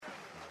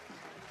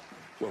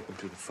Welcome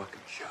to the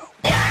fucking show.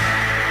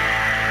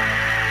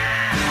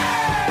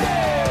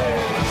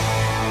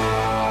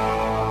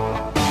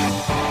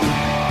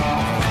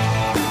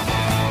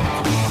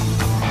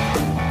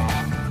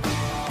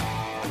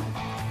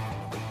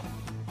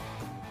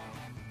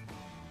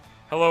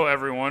 Hello,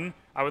 everyone.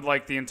 I would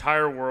like the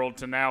entire world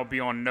to now be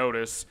on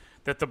notice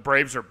that the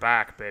Braves are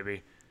back,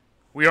 baby.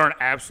 We are an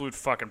absolute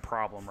fucking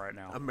problem right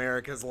now.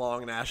 America's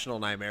long national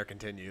nightmare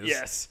continues.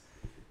 Yes.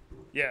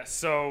 Yes,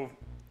 so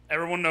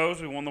everyone knows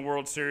we won the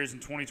World Series in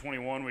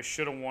 2021. We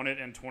should have won it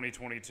in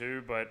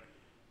 2022, but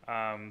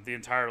the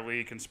entire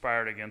league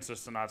conspired against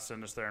us to not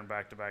send us there in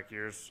back-to-back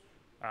years.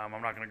 I'm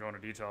not going to go into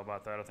detail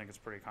about that. I think it's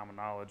pretty common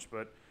knowledge.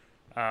 But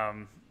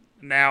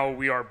now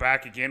we are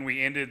back again.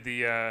 We ended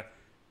the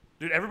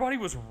dude, everybody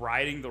was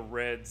riding the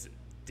Reds'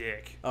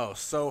 dick. Oh,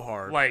 so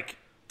hard. Like,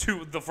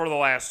 for the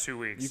last 2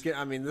 weeks.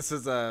 This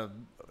is a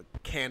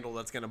candle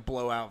that's going to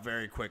blow out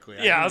very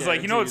quickly. I was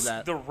like,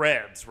 it's the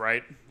Reds,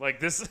 right? Like,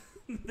 this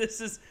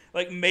is,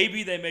 like,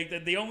 maybe they make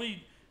that. The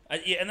only,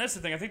 and that's the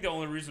thing. I think the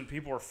only reason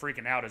people are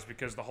freaking out is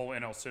because the whole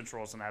NL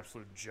Central is an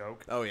absolute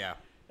joke. Oh, yeah.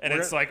 And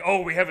it's like,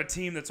 oh, we have a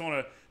team that's on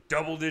a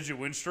double-digit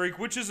win streak,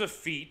 which is a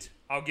feat.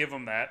 I'll give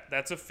them that.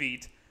 That's a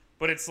feat.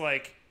 But it's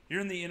like, you're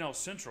in the NL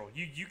Central.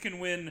 You can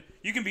win.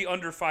 You can be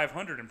under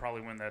 500 and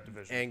probably win that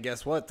division. And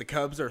guess what? The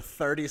Cubs are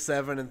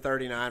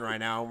 37-39 right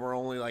now, and we're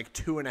only like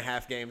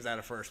 2.5 games out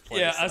of first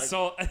place. Yeah, I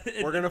saw.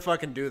 We're gonna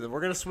fucking do that.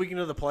 We're gonna squeak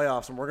into the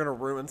playoffs, and we're gonna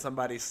ruin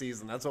somebody's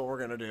season. That's what we're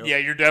gonna do. Yeah,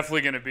 you're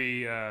definitely gonna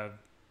be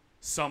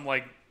some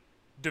like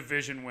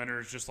division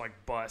winners just like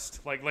bust.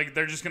 Like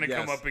they're just gonna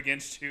come up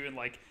against you and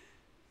like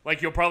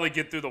you'll probably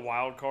get through the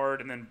wild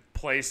card and then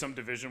play some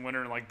division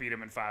winner and like beat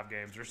them in 5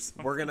 games or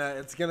something.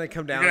 It's gonna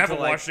come down You're gonna to have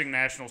a like Washington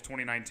Nationals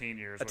 2019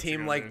 years. A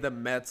team like the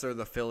Mets or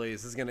the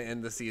Phillies is gonna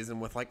end the season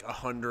with like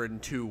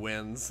 102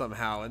 wins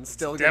somehow, and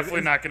still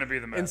definitely not gonna be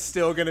the Mets, and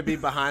still gonna be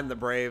behind the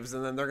Braves,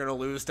 and then they're gonna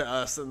lose to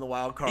us in the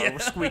wild card. Yeah. We're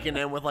squeaking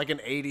in with like an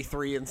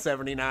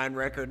 83-79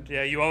 record.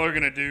 Yeah, you all are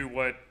gonna do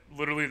what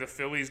literally the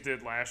Phillies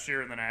did last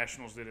year and the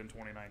Nationals did in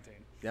 2019.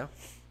 Yeah.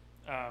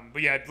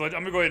 But yeah, I'm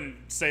gonna go ahead and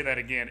say that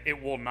again.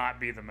 It will not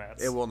be the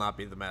Mets. It will not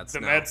be the Mets.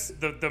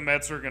 The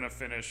Mets are gonna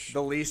finish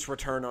the least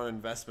return on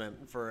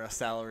investment for a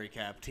salary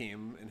cap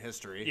team in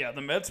history. Yeah,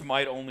 the Mets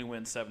might only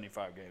win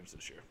 75 games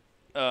this year.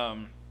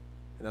 And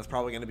that's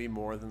probably going to be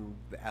more than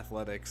the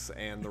Athletics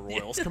and the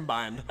Royals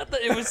combined.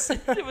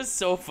 It was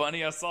so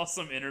funny. I saw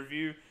some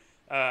interview.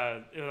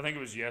 I think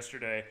it was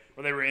yesterday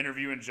where they were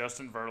interviewing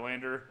Justin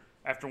Verlander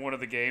after one of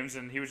the games,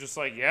 and he was just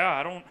like, "Yeah,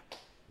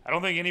 I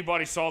don't think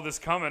anybody saw this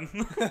coming."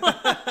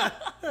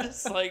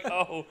 It's like,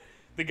 oh,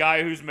 the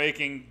guy who's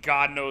making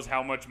God knows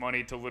how much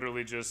money to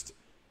literally just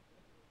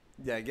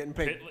getting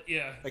paid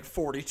like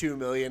 $42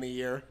 million a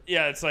year.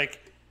 Yeah, it's like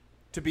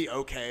to be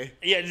okay.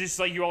 Yeah, just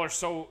like you all are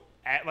so.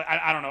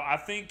 I don't know. I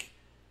think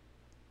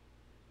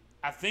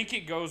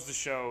it goes to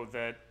show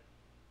that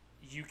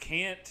you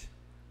can't.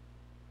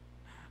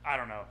 I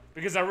don't know,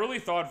 because I really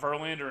thought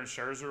Verlander and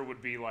Scherzer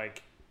would be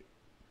like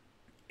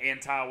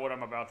anti what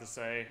I'm about to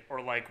say,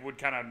 or like would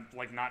kind of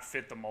like not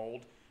fit the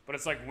mold. But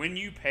it's like when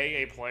you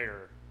pay a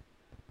player,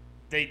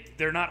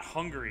 they're not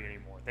hungry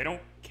anymore. They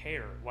don't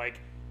care. Like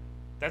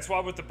that's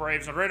why with the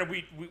Braves, and granted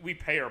we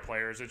pay our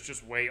players, it's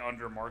just way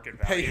under market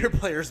value. Pay your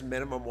players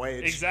minimum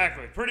wage.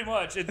 Exactly, pretty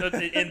much.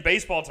 In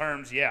baseball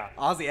terms, yeah.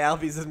 Ozzy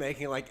Albies is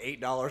making like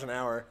 $8 an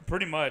hour.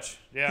 Pretty much,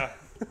 yeah.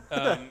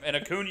 And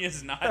Acuna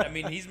is not. I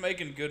mean, he's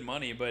making good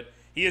money, but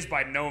he is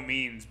by no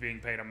means being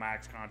paid a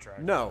max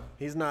contract. No,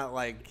 he's not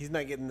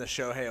getting the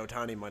Shohei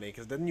Ohtani money,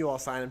 because didn't you all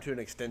sign him to an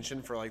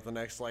extension for like the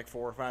next like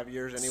 4 or 5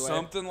 years anyway?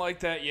 Something like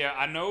that, yeah.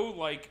 I know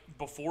like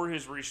before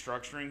his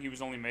restructuring, he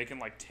was only making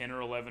like 10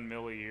 or 11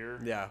 mil a year.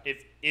 Yeah.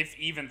 If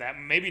even that,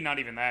 maybe not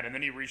even that. And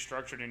then he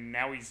restructured, and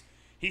now he's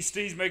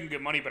making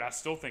good money, but I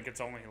still think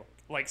it's only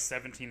like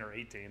 17 or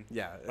 18.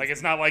 Yeah. Like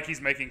it's not like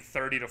he's making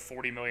 $30 to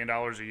 $40 million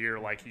a year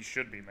like he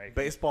should be making.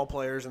 Baseball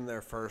players in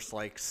their first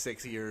like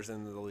 6 years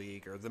in the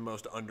league are the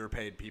most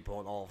underpaid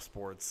people in all of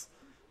sports.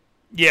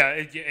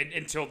 Yeah,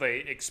 until they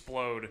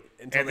explode,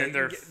 and then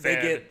they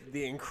get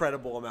the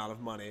incredible amount of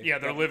money. Yeah,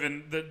 they're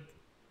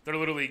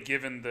literally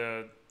given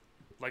the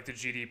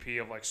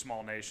GDP of like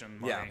small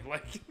nation money,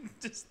 like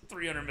just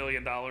 $300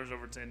 million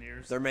over 10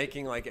 years. They're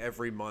making like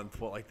every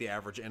month what like the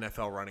average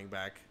NFL running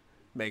back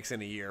makes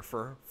in a year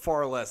for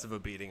far less of a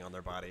beating on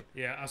their body.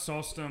 Yeah, I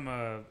saw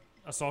some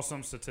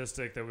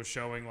statistic that was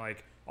showing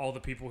like all the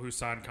people who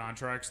signed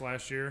contracts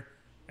last year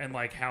and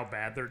like how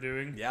bad they're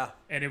doing. Yeah,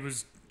 and it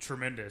was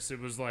tremendous. It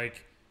was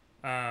like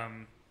half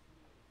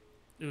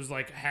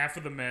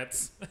of the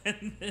Mets,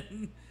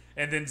 and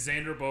then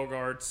Xander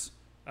Bogaerts,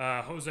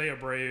 Jose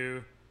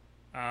Abreu.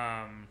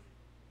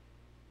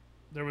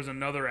 There was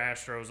another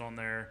Astros on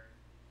there,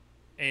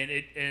 and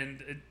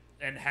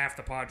half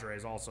the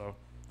Padres also.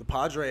 The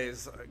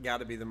Padres got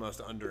to be the most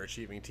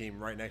underachieving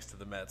team, right next to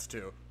the Mets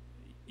too.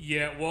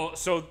 Yeah, well,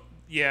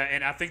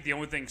 and I think the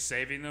only thing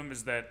saving them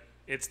is that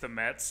it's the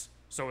Mets.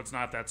 So it's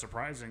not that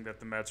surprising that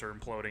the Mets are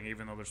imploding,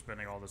 even though they're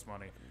spending all this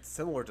money.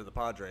 Similar to the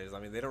Padres. I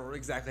mean, they don't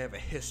exactly have a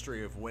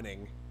history of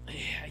winning.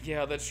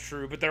 Yeah, that's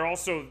true. But they're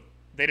also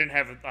they didn't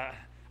have.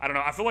 I don't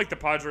know. I feel like the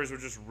Padres were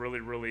just really,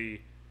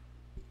 really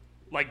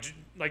like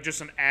just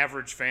an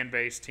average fan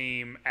base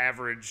team,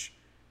 average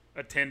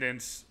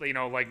attendance. You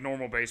know, like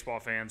normal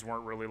baseball fans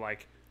weren't really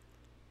like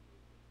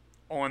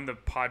on the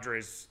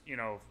Padres. You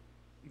know,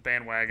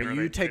 bandwagon. But or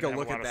you they take a didn't have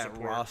look lot at of that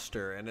support.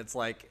 roster, and it's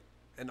like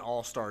an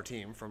all-star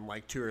team from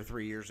like 2 or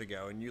 3 years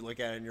ago, and you look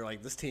at it and you're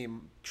like, this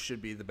team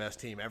should be the best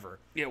team ever.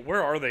 Yeah,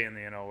 where are they in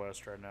the NL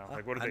West right now?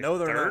 Like, what are I they? know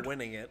they're third? not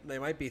winning it. They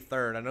might be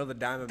third. I know the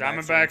Diamondbacks are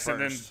Diamondbacks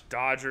and then first.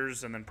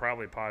 Dodgers and then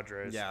probably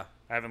Padres. Yeah.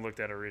 I haven't looked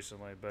at it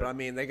recently, But I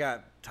mean, they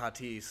got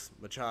Tatis,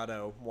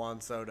 Machado, Juan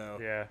Soto.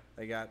 yeah.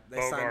 They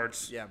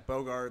Bogarts. signed,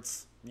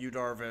 Bogarts, Yu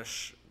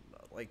Darvish,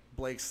 like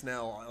Blake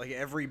Snell, like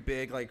every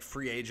big like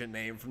free agent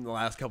name from the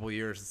last couple of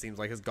years. It seems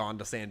like has gone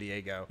to San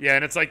Diego. Yeah,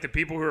 and it's like the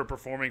people who are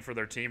performing for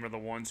their team are the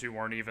ones who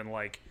weren't even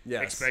like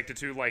Yes. expected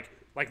to. Like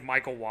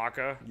Michael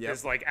Waka Yep.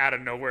 is like out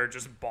of nowhere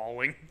just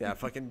bawling. Yeah,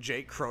 fucking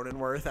Jake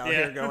Cronenworth out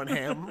Yeah. here going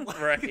ham,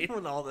 Right.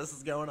 when all this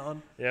is going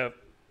on. Yep.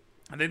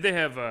 I think they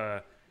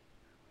have.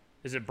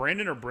 Is it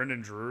Brandon or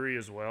Brendan Drury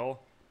as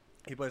well?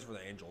 He plays for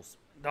the Angels.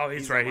 Oh,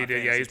 he's He's right. on my He did.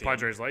 Yeah, fantasy he's team.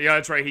 Padres. Yeah,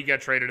 that's right. He got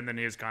traded and then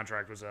his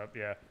contract was up.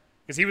 Yeah,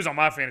 because he was on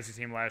my fantasy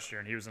team last year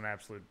and he was an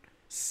absolute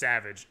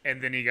savage.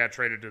 And then he got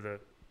traded to the.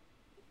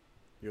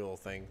 Your little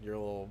thing, your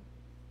little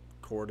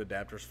cord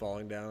adapters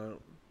falling down.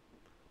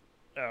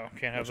 Oh,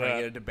 can't have Trying to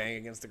that. get it to bang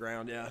against the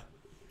ground. Yeah.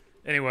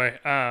 Anyway,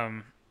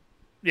 yeah,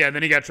 and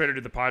then he got traded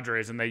to the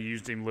Padres, and they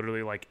used him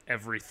literally like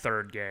every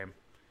third game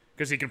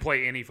because he can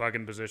play any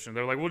fucking position.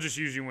 They're like, we'll just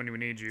use you when we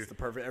need you. It's the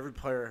perfect. Every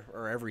player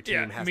or every team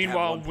Yeah. has to have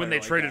Meanwhile, one when player they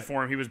like traded that.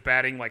 for him, he was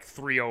batting like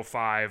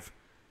 305,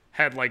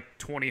 had like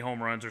 20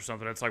 home runs or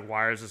something. It's like,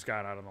 why is this guy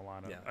out on the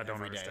lineup? Yeah, I don't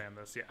every day. understand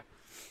this.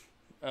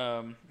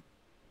 Yeah.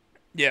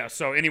 Yeah.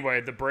 So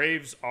anyway, the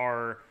Braves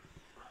are.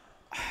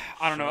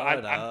 I don't know.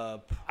 Shut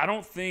up. I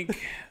don't think.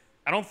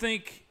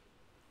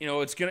 You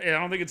know, it's gonna. I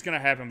don't think it's gonna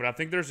happen, but I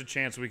think there's a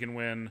chance we can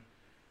win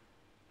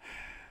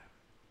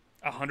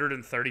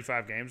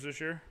 135 games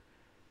this year,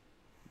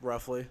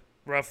 Roughly.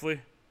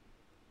 roughly.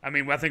 I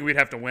mean, I think we'd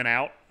have to win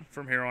out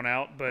from here on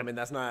out, but I mean,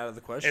 that's not out of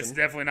the question. it's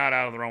definitely not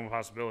out of the realm of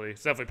possibility.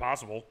 It's definitely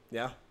possible.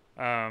 Yeah.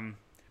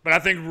 But I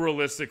think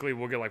realistically,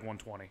 we'll get like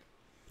 120.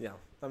 Yeah.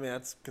 I mean,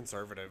 that's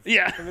conservative.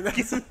 Yeah. I mean,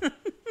 that's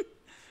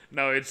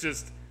No, it's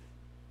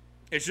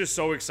just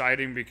so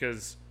exciting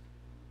because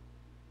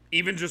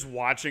even just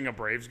watching a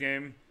Braves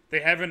game, they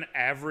have an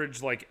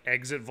average like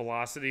exit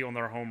velocity on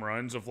their home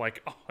runs of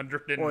like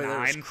 109. boy,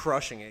 they're just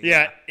crushing it.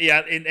 Yeah,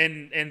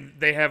 and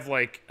they have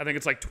like I think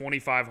it's like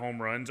 25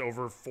 home runs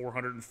over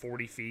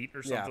 440 feet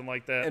or something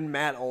like that. And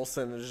Matt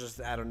Olson is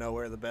just out of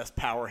nowhere the best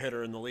power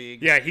hitter in the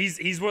league. Yeah, he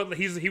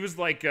was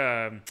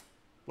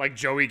like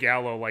Joey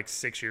Gallo like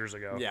 6 years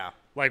ago. Yeah.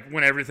 Like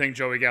when everything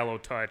Joey Gallo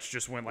touched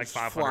just went like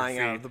 500 flying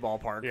feet. out of the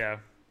ballpark. Yeah,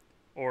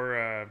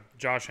 or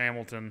Josh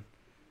Hamilton,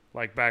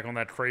 like back on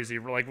that crazy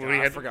like when God, we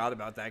I had. forgot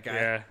about that guy.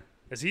 Yeah,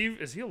 is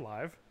he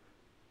alive?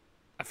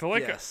 I feel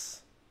like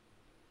Yes.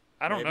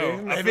 I don't Maybe.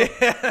 know. Maybe.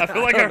 I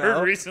feel like I don't heard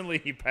know. recently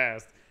he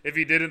passed. If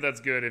he didn't,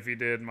 that's good. If he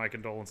did, my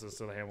condolences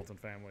to the Hamilton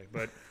family.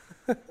 But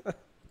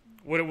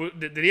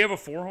did he have a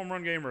 4 home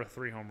run game or a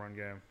 3 home run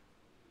game?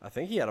 I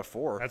think he had a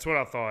 4. That's what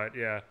I thought.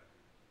 Yeah,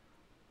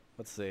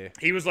 Let's see.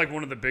 he was like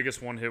one of the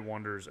biggest one hit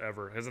wonders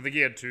ever. Because I think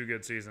he had 2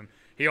 good seasons.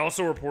 He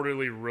also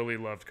reportedly really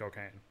loved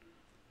cocaine.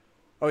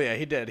 Oh, yeah,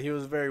 he did. He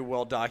was a very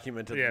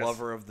well-documented Yes.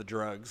 lover of the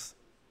drugs.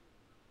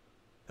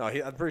 No,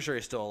 I'm pretty sure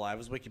he's still alive.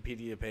 His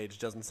Wikipedia page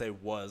doesn't say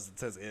was. It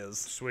says is.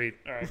 Sweet.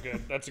 All right,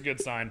 good. That's a good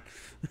sign.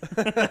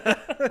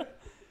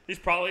 He's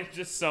probably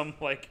just some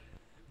like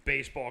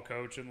baseball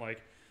coach in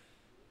like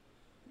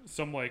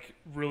some like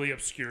really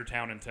obscure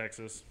town in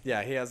Texas.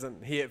 Yeah, he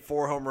hit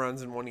 4 home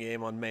runs in one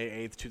game on May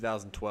 8th,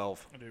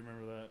 2012. I do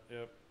remember that.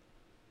 Yep.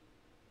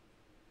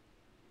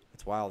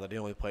 It's wild that he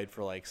only played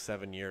for like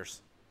 7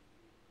 years.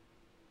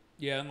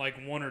 Yeah, and like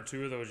 1 or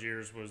 2 of those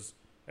years was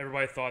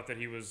everybody thought that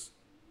he was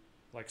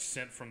like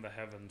sent from the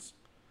heavens,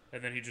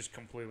 and then he just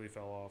completely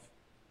fell off.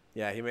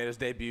 Yeah, he made his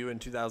debut in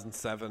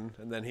 2007,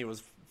 and then he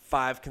was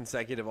 5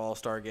 consecutive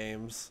All-Star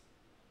games,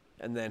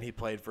 and then he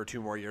played for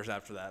 2 more years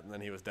after that, and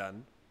then he was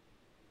done.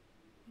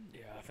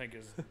 Yeah, I think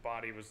his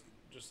body was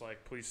just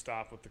like, please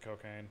stop with the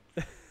cocaine.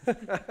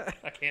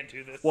 I can't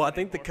do this. Well, I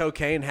think the anymore.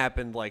 cocaine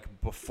happened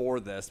like before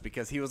this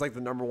because he was like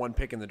the number 1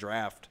 pick in the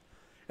draft,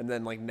 and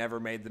then like never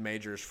made the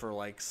majors for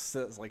like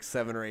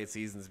 7 or 8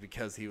 seasons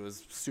because he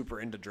was super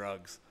into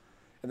drugs,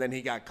 and then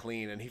he got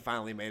clean and he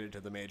finally made it to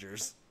the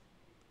majors.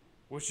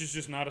 Which is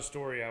just not a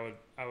story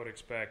I would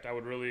expect. I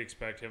would really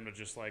expect him to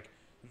just like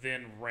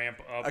then ramp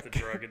up the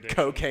drug addiction.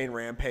 Cocaine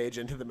rampage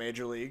into the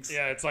major leagues.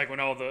 Yeah, it's like when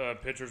all the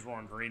pitchers were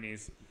on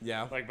greenies.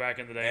 Yeah. Like back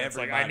in the day. It's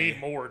like, I Everybody. need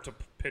more to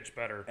pitch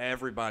better.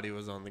 Everybody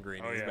was on the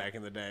greenies Oh, yeah. back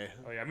in the day.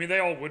 Oh, yeah. I mean, they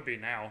all would be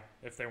now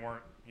if they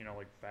weren't,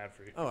 like bad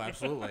for you. Oh,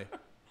 absolutely.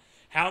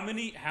 How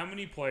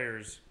many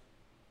players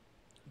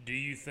do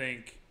you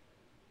think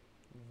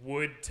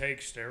would take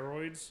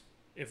steroids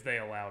if they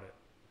allowed it?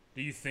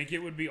 Do you think it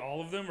would be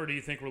all of them, or do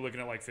you think we're looking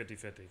at like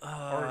 50-50?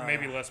 Or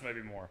maybe less,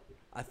 maybe more?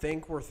 I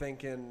think we're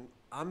thinking.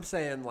 I'm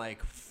saying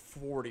like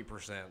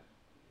 40%.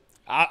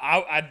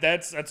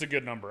 That's a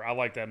good number. I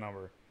like that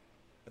number.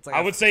 It's like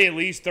I would say at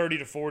least 30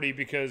 to 40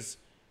 because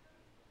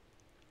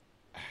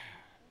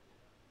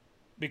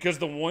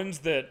the ones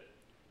that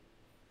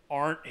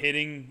aren't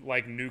hitting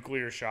like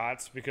nuclear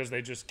shots because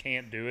they just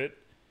can't do it,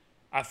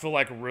 I feel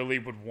like really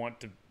would want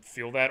to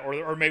feel that,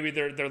 or maybe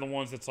they're the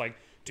ones that's like,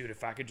 dude,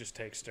 if I could just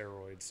take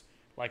steroids,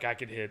 like I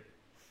could hit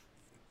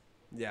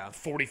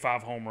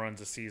 45 home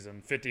runs a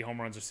season, 50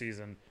 home runs a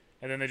season,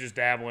 and then they just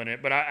dabble in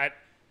it. But I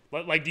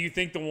like, do you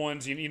think the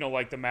ones you know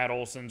like the Matt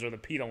Olsons or the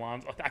Pete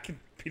Alonso?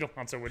 Pete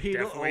Alonso would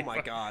definitely. Oh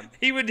my god,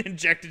 he would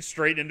inject it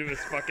straight into his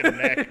fucking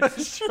neck,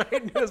 straight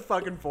into his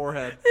fucking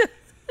forehead.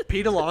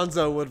 Pete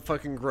Alonso would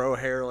fucking grow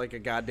hair like a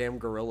goddamn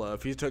gorilla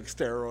if he took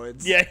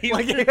steroids. Yeah, he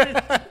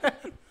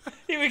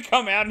would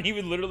come out and he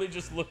would literally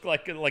just look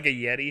like a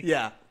Yeti.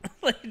 Yeah,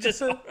 like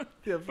just.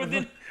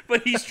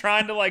 But he's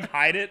trying to like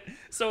hide it,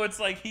 so it's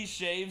like he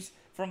shaves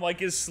from like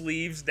his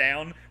sleeves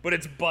down, but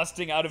it's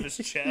busting out of his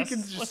chest. You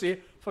can just see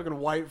fucking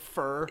white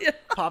fur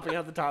popping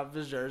out the top of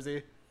his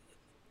jersey.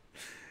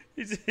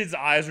 His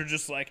eyes are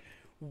just like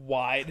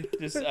wide.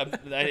 Just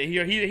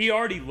he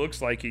already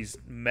looks like he's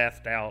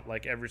methed out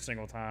like every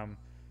single time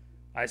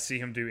I see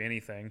him do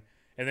anything.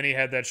 And then he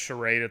had that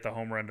charade at the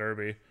home run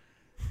derby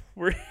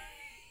where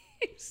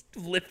he's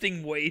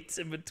lifting weights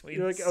in between.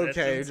 You're like, sessions.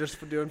 okay, just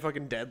for doing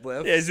fucking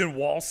deadlifts. Yeah, he's in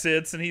wall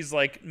sits and he's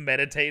like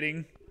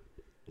meditating.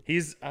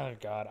 He's oh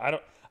god, I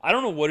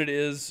don't know what it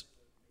is.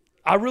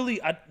 I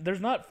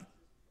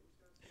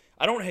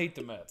don't hate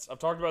the Mets. I've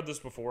talked about this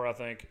before. I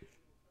think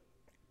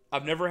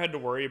I've never had to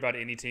worry about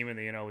any team in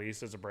the NL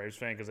East as a Braves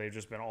fan because they've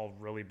just been all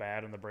really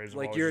bad and the Braves have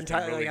like always your just been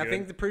entire. really Like, I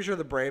good. think pretty sure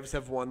the Braves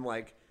have won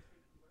like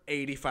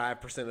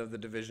 85% of the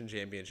division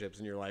championships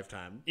in your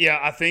lifetime. Yeah,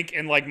 I think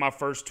in like my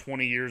first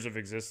 20 years of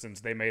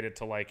existence, they made it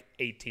to like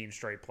 18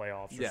 straight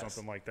playoffs or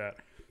something like that.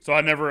 So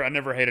I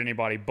never hate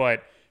anybody,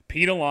 but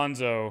Pete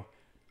Alonso.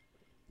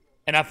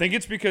 And I think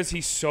it's because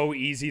he's so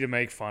easy to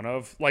make fun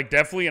of. Like,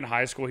 definitely in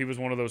high school, he was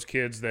one of those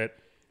kids that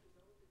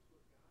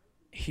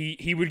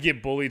he would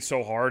get bullied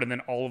so hard, and then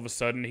all of a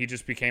sudden, he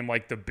just became,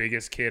 like, the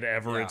biggest kid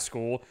ever at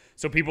school.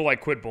 So people, like,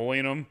 quit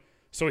bullying him.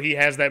 So he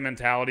has that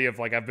mentality of,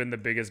 like, I've been the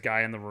biggest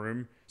guy in the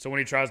room. So when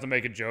he tries to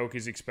make a joke,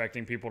 he's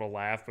expecting people to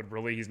laugh, but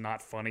really he's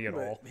not funny at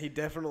all. He's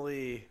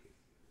definitely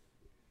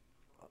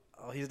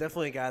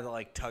a guy that,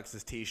 like, tucks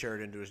his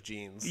T-shirt into his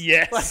jeans.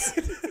 Yes.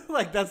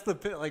 Like that's the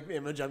like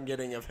image I'm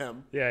getting of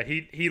him. Yeah,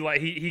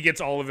 he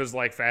gets all of his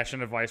like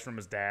fashion advice from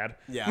his dad.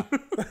 Yeah.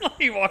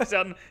 He walks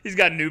out and he's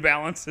got New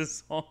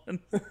Balances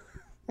on.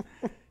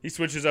 He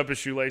switches up his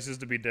shoelaces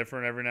to be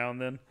different every now and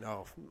then.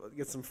 Oh,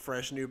 get some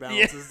fresh New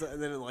Balances,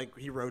 and then like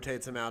he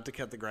rotates them out to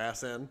cut the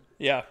grass in.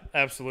 Yeah,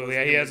 absolutely.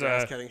 Those Yeah, he has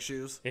grass cutting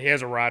shoes. He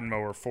has a riding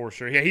mower for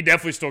sure. Yeah, he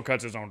definitely still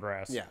cuts his own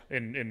grass. Yeah.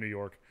 in New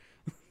York.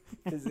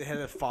 He had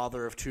a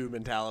father of two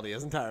mentality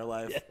his entire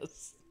life.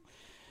 Yes.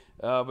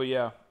 But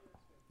yeah.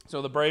 So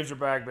the Braves are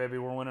back, baby.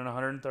 We're winning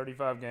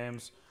 135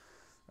 games.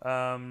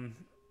 And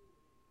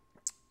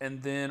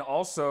then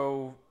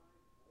also,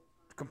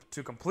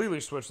 to completely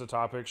switch the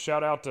topic,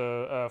 shout out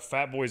to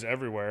Fat Boys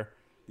Everywhere.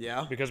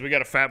 Yeah. Because we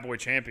got a Fat Boy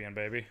champion,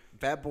 baby.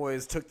 Fat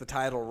Boys took the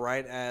title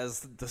right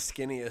as the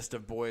skinniest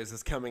of boys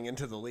is coming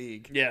into the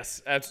league.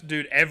 Yes.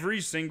 Dude, every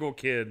single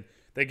kid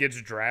that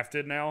gets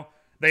drafted now,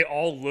 they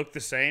all look the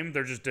same.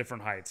 They're just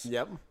different heights.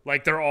 Yep.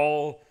 Like they're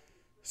all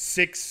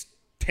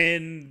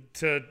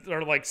 6'10"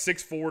 or like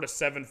 6'4" to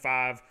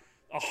 7'5",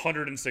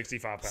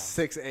 165 pounds.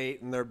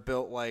 6'8", and they're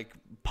built like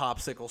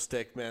popsicle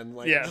stick men.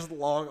 Like just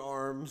long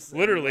arms.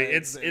 Literally,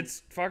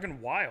 it's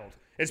fucking wild.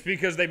 It's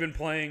because they've been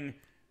playing.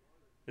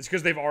 It's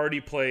because they've already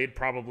played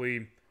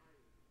probably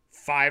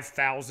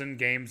 5,000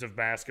 games of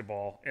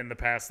basketball in the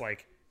past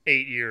like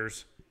 8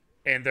 years.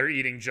 And they're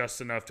eating just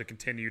enough to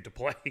continue to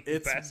play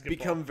basketball. It's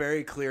become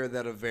very clear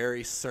that a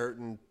very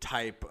certain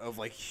type of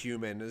like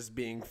human is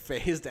being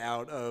phased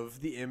out of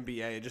the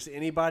NBA. Just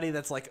anybody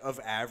that's like of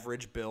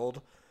average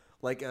build.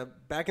 Like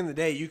back in the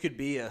day, you could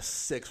be a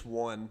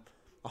 6'1",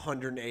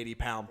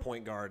 180-pound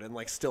point guard and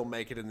like still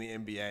make it in the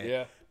NBA.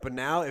 Yeah. But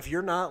now, if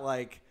you're not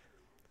like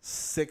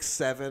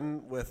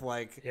 6'7" with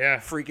like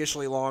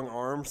freakishly long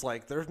arms,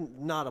 like there's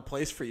not a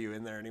place for you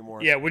in there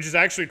anymore. Yeah, which is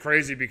actually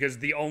crazy because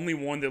the only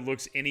one that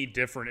looks any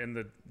different in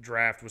the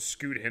draft was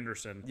Scoot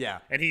Henderson. Yeah,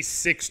 and he's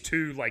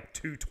 6'2", like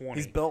 220.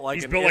 He's built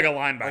like a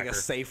linebacker, like a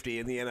safety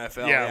in the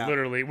NFL. Yeah,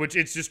 literally. Which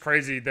it's just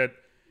crazy that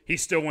he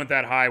still went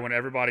that high when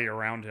everybody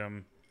around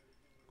him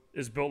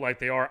is built like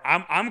they are.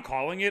 I'm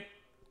calling it.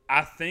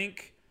 I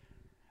think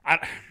I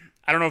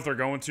don't know if they're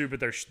going to,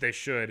 but they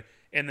should.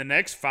 In the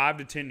next 5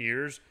 to 10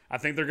 years, I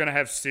think they're going to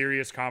have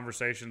serious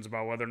conversations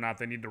about whether or not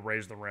they need to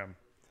raise the rim.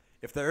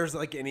 If there's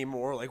like any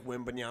more like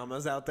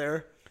HIMbanyamas out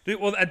there. Dude,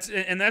 well, that's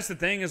the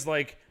thing is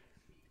like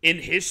in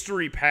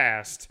history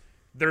past,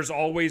 there's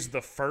always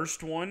the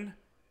first one,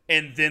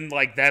 and then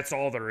like that's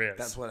all there is.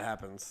 That's what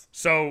happens.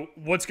 So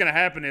what's going to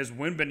happen is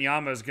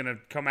HIMbanyama is going to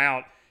come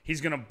out,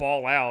 he's going to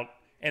ball out,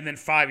 and then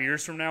 5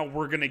 years from now,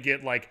 we're going to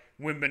get like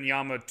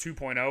HIMbanyama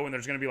 2.0, and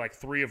there's going to be like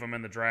 3 of them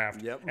in the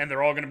draft. Yep. And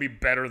they're all going to be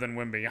better than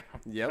HIMbanyama.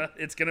 Yep.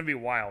 It's going to be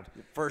wild.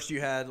 First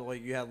you had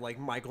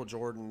Michael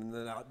Jordan, and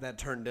then that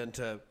turned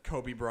into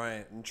Kobe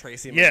Bryant and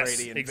Tracy Yes,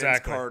 McGrady and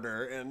exactly. Vince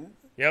Carter. And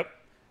Yep.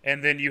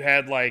 And then you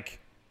had like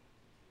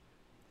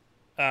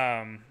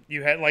and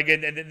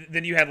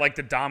then you had like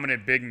the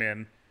dominant big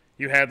men.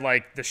 You had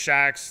like the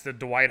Shaqs, the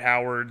Dwight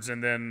Howards,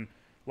 and then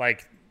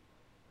like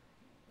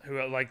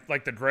who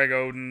like the Greg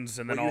Odens,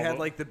 and then you had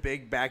like the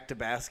big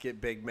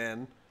back-to-basket big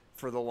men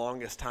for the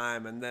longest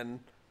time, and then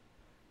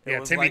it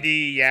was Timmy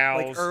D,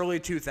 Yowls. Like early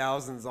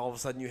 2000s, all of a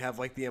sudden you have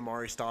like the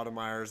Amari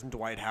Stoudemires and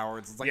Dwight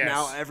Howards. It's like Yes.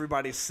 now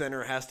everybody's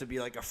center has to be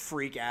like a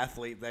freak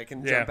athlete that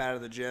can jump out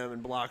of the gym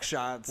and block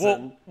shots.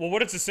 Well,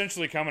 what it's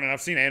essentially coming, and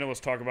I've seen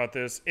analysts talk about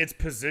this. It's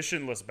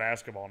positionless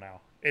basketball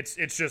now. It's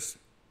just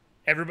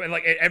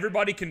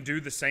everybody can do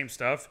the same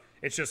stuff.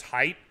 It's just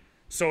height.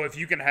 So if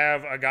you can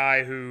have a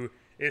guy who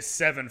is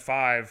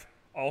 7'5"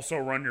 also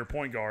run your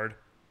point guard,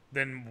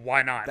 then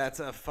why not?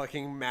 That's a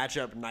fucking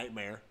matchup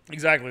nightmare.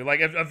 Exactly. Like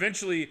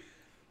eventually,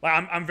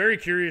 like I'm very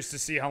curious to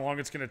see how long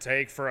it's going to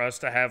take for us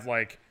to have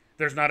like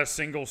there's not a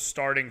single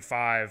starting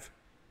 5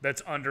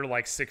 that's under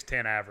like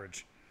 6'10"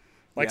 average,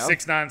 like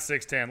 6'9",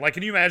 6'10". Like,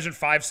 can you imagine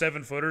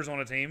 5'7" footers on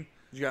a team?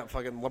 You got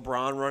fucking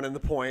LeBron running the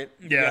point.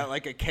 You got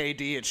like a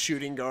KD at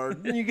shooting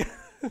guard.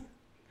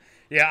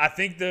 Yeah, I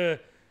think the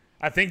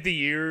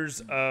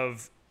years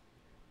of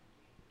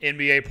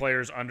NBA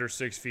players under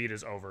 6 feet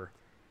is over.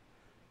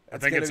 I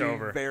think it's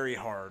over. Very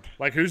hard.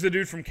 Like, who's the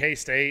dude from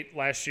K-State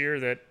last year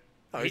that?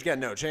 Oh, he's got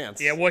no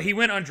chance. Yeah, well, he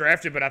went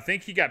undrafted, but I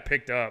think he got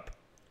picked up.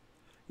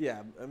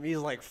 Yeah, I mean, he's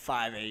like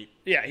 5'8".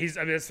 Yeah,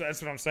 that's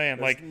what I'm saying.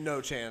 There's like, no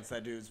chance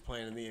that dude's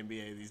playing in the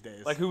NBA these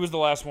days. Like, who was the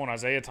last one?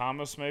 Isaiah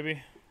Thomas,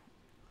 maybe.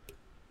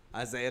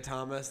 Isaiah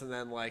Thomas, and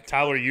then like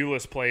Tyler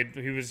Ulis played.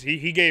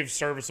 He gave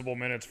serviceable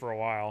minutes for a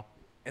while.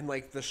 And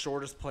like the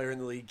shortest player in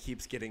the league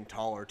keeps getting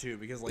taller too,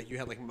 because like you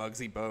had like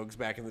Muggsy Bogues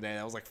back in the day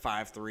that was like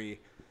 5'3".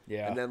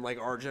 Yeah. And then like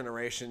our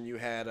generation, you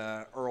had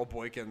Earl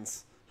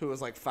Boykins, who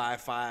was like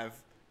 5'5".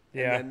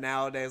 Yeah. And then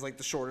nowadays, like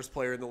the shortest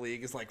player in the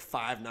league is like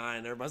 5'9".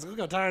 Everybody's like, look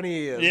how tiny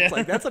he is. Yeah. It's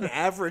like that's an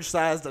average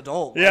sized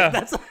adult.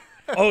 Yeah.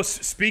 Like,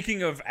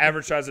 Speaking of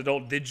average sized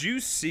adult, did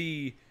you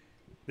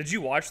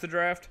watch the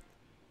draft?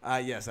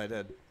 Yes, I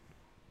did.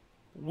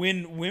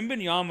 When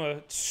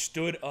HIMbanyama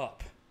stood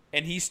up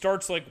and he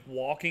starts like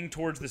walking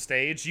towards the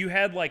stage, you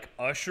had like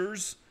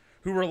ushers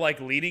who were like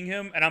leading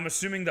him, and I'm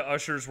assuming the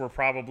ushers were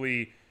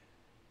probably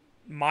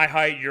my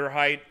height, your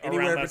height,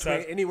 anywhere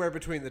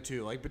between the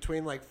two, like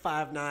between like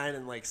 5'9"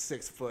 and like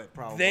 6 foot,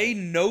 probably. They,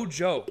 no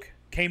joke,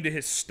 came to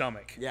his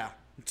stomach. Yeah.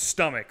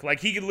 Stomach, like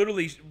he could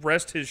literally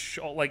rest his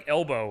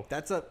elbow.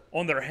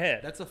 On their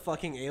head. That's a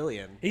fucking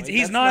alien.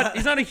 He's not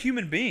a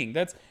human being.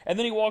 And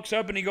then he walks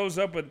up and he goes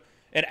up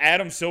and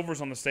Adam Silver's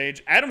on the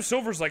stage. Adam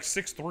Silver's like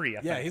 6'3", I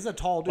think. Yeah, he's a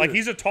tall dude. Like,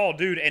 he's a tall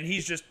dude, and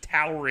he's just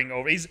towering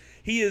over.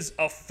 He is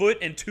a foot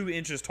and 2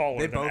 inches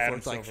taller than Adam Silver. They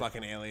both look like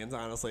fucking aliens,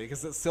 honestly,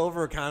 because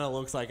Silver kind of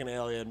looks like an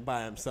alien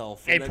by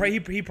himself.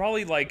 He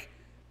probably, like,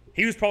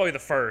 he was probably the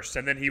first,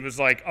 and then he was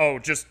like, oh,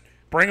 just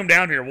bring him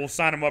down here. We'll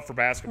sign him up for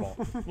basketball.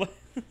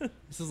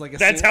 This is like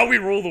That's how we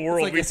rule the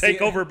world. Like we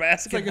take over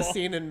basketball. It's like a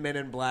scene in Men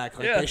in Black.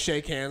 Like, they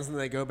shake hands, and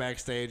they go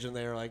backstage, and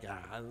they're like,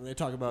 and they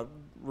talk about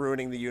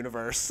ruining the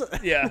universe.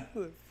 Yeah.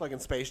 Fucking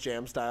Space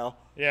Jam style.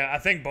 Yeah, I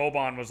think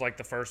Boban was like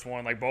the first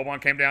one. Like, Boban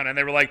came down, and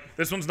they were like,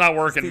 this one's not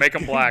working. Make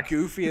him black.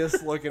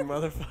 Goofiest looking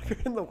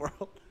motherfucker in the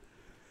world.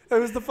 It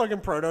was the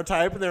fucking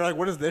prototype, and they're like,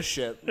 what is this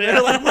shit? Yeah.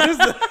 They're like, what is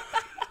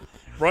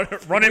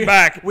this? Run him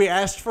back. We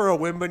asked for a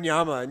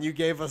HIMbanyama, and you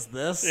gave us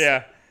this?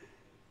 Yeah.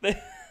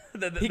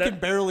 He can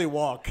barely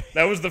walk.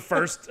 That was the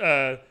first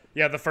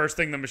the first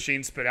thing the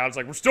machine spit out. It's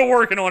like, we're still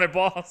working on it,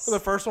 boss. The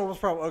first one was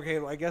probably,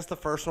 okay, I guess the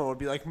first one would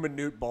be like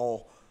Minute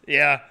Bowl.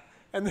 Yeah.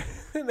 And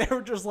they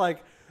were just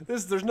like,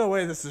 there's no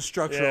way this is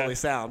structurally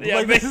sound. Yeah,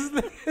 like,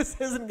 this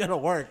isn't going to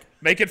work.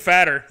 Make it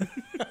fatter.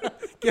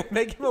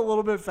 Make him a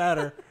little bit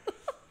fatter.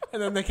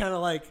 And then they kind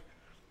of like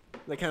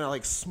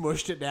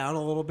smushed it down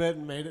a little bit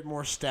and made it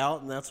more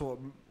stout, and that's what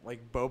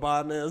like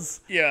Boban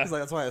is. Yeah. He's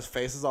like, that's why his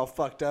face is all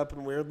fucked up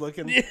and weird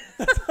looking. Yeah.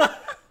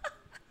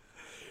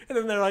 And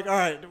then they're like, all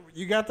right,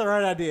 you got the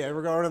right idea.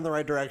 We're going in the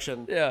right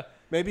direction. Yeah.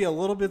 Maybe a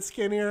little bit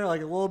skinnier,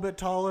 like a little bit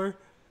taller.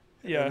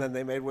 Yeah. And then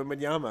they made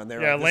HIMbanyama, and they're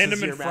like, land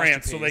him in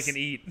France so they can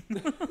eat.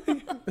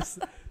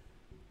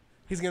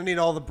 He's going to need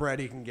all the bread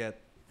he can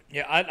get.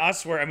 Yeah, I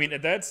swear. I mean,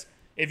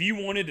 if you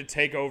wanted to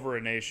take over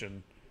a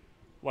nation,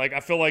 like, I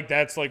feel like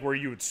that's like where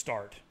you would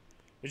start.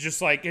 It's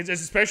just like,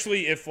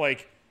 especially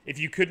if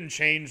you couldn't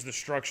change the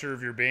structure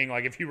of your being,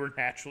 like if you were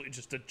naturally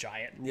just a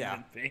giant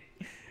human being.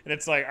 And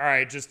it's like, all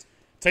right, just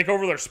take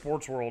over their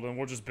sports world and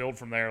we'll just build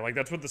from there. Like,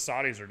 that's what the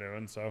Saudis are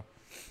doing. So,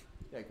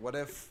 like, what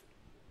if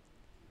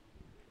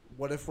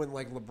when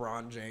like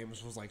LeBron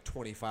James was like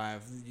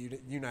 25, the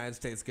United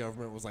States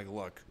government was like,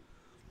 look,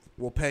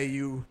 we'll pay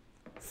you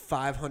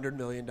 $500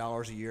 million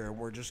a year, and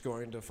we're just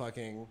going to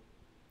fucking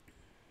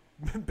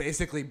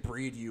basically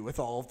breed you with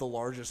all of the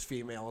largest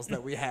females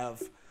that we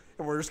have,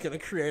 and we're just gonna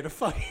create a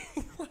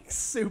fucking like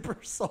super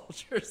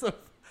soldiers of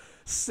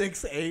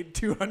 6'8",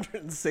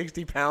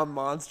 260-pound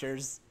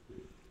monsters.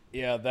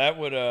 Yeah, that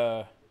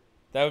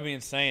would be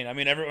insane. I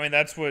mean,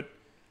 that's what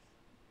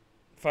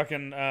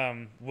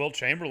fucking Wilt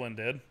Chamberlain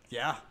did.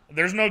 Yeah.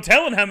 There's no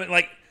telling how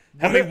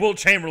many Wilt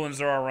Chamberlains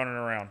there are running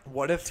around.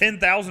 What if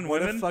 10,000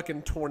 women? What if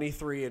fucking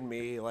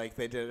 23andMe, like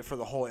they did it for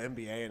the whole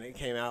NBA, and it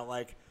came out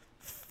like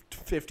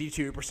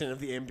 52% of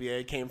the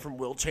NBA came from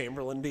Wilt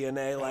Chamberlain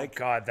DNA? Like, oh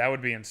God, that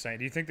would be insane.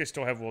 Do you think they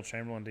still have Wilt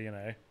Chamberlain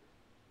DNA?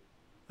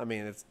 I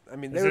mean,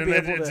 they would be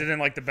able to. Is it in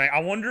like the bank?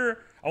 I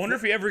wonder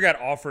if he ever got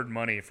offered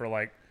money for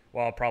like.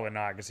 Well, probably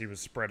not because he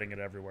was spreading it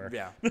everywhere.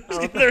 Yeah.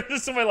 There's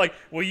just somebody like,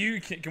 well,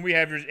 can we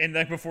have yours? And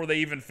then before they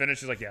even finish,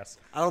 he's like, yes.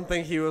 I don't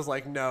think he was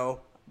like, no,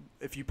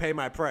 if you pay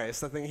my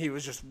price. I think he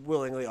was just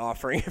willingly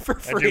offering it for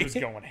free. That dude was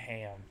going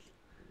ham.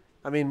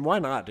 I mean, why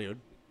not, dude?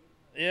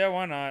 Yeah,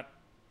 why not?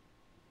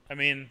 I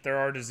mean, there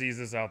are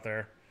diseases out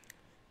there.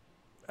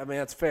 I mean,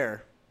 that's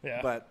fair.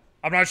 Yeah. But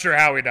I'm not sure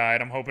how he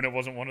died. I'm hoping it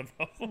wasn't one of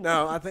those.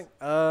 no, I think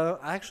I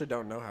actually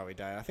don't know how he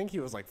died. I think he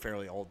was like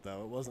fairly old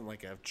though. It wasn't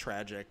like a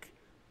tragic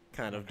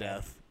kind of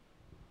death.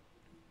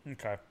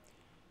 Okay.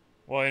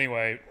 Well,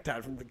 anyway,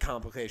 died from the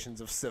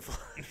complications of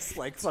syphilis,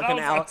 like Oh, fucking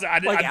Al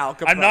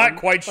Capone. I'm not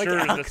quite Like sure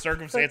Al the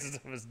circumstances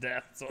of his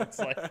death, so it's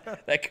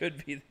like that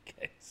could be the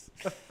case.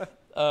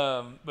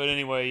 But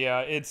anyway,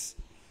 yeah, it's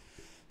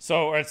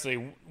so let's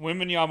see.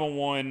 HIMbanyama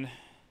 1,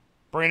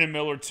 Brandon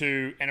Miller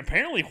 2, and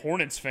apparently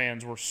Hornets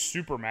fans were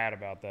super mad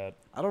about that.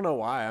 I don't know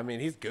why. I mean,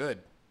 he's good.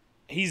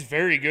 He's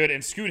very good,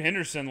 and Scoot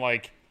Henderson's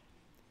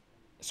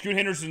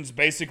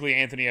basically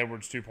Anthony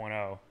Edwards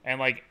 2.0, and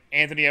like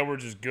Anthony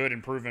Edwards is good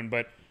and proven,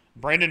 but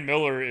Brandon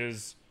Miller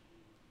is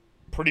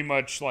pretty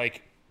much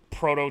like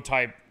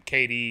prototype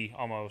KD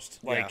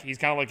almost. Like he's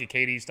kind of like a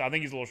KD style. I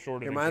think he's a little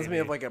shorter. It reminds me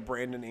of like a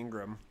Brandon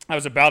Ingram. I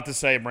was about to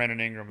say Brandon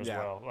Ingram as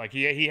well. Like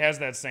he has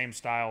that same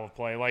style of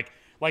play.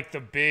 Like the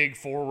big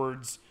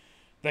forwards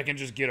that can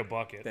just get a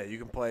bucket. Yeah, you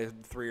can play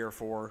 3 or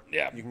 4.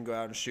 Yeah. You can go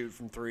out and shoot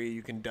from 3.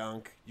 You can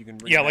dunk. You can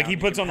rebound, like he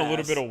puts on a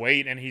little bit of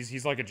weight, and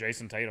he's like a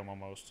Jason Tatum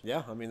almost.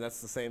 Yeah, I mean that's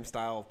the same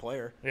style of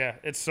player. Yeah,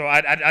 it's so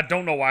I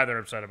don't know why they're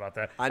upset about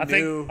that. I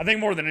think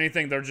more than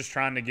anything they're just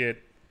trying to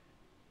get.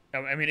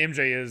 I mean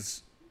MJ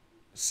is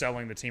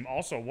selling the team.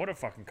 Also, what a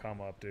fucking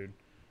come up, dude.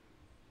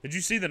 Did you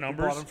see the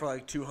numbers? He bought him for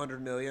like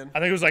 $200 million. I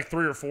think it was like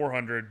 300 or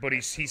 400, but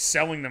he's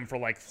selling them for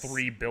like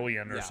 $3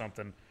 billion or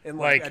something in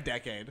like a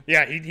decade.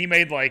 Yeah, he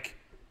made like.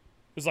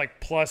 It was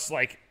like plus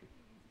like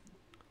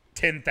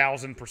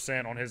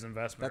 10,000% on his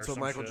investment. That's what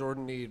Michael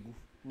Jordan needed.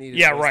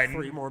 Yeah, right.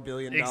 $3 more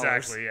billion.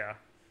 Exactly. Yeah.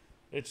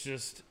 It's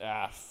just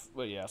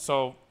but yeah.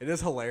 So it is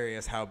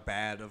hilarious how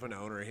bad of an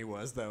owner he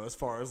was, though, as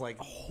far as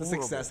like the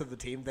success of the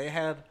team they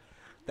had.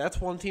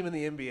 That's one team in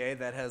the NBA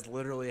that has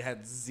literally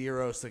had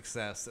 0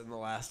 success in the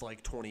last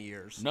like 20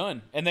 years.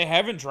 None, and they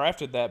haven't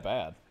drafted that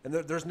bad. And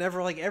there's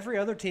never like every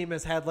other team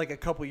has had like a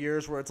couple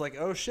years where it's like,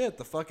 oh shit,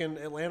 the fucking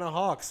Atlanta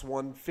Hawks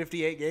won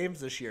 58 games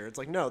this year. It's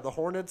like no, the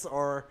Hornets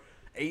are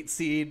 8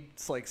 seed,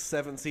 it's like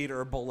 7 seed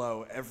or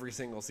below every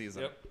single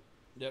season.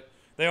 Yep.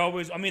 They've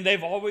always. I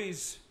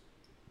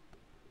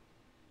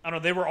don't know.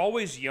 They were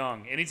always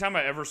young. Anytime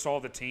I ever saw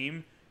the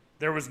team,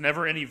 there was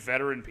never any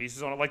veteran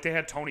pieces on it. Like they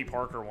had Tony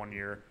Parker one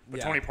year,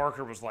 but Tony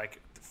Parker was like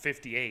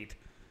 58,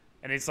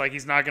 and it's like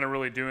he's not going to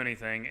really do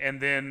anything.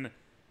 And then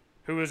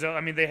who was?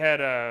 I mean, they had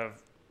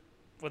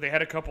they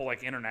had a couple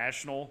like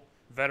international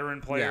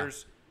veteran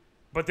players,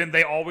 but then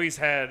they always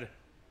had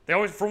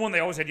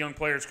young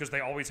players because they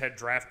always had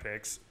draft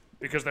picks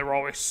because they were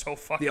always so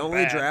fucking. The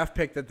only bad. draft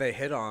pick that they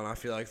hit on, I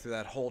feel like through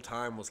that whole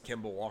time, was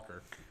Kemba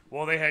Walker.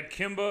 Well, they had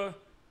Kemba,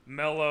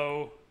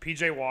 Melo,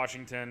 PJ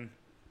Washington.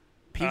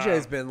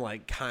 PJ's been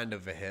like kind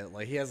of a hit.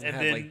 Like he hasn't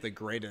had like the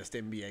greatest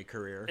NBA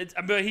career.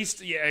 But he's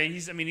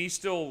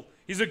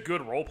a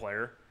good role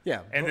player.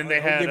 Yeah, and then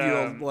he'll give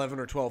you 11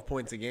 or 12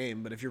 points a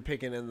game. But if you're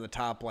picking in the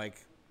top like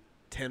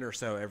 10 or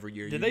so every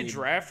year, did they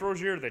draft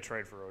Rozier or did they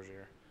trade for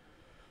Rozier?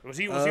 Was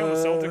he on the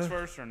Celtics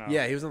first or no?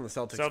 Yeah, he was on the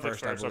Celtics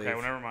first. I believe. Okay,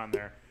 well, never mind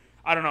there.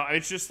 I don't know.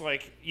 It's just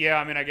like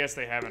I mean, I guess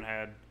they haven't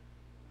had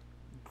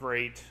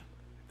great.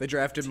 They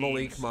drafted teams.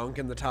 Malik Monk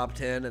in the top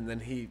 10, and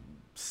then he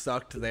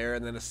sucked there,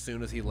 and then as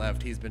soon as he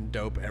left, he's been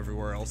dope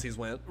everywhere else he's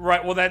went.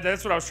 Right. Well,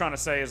 that's what I was trying to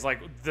say is like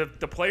the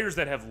players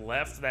that have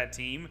left that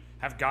team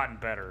have gotten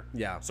better.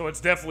 Yeah. So it's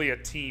definitely a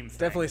team thing.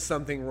 Definitely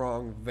something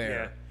wrong there.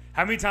 Yeah.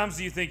 How many times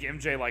do you think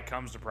MJ like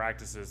comes to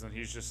practices and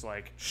he's just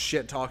like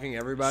shit talking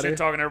everybody? He's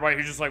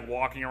just like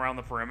walking around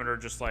the perimeter,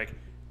 just like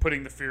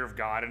putting the fear of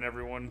God in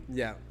everyone.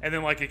 Yeah. And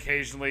then like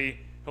occasionally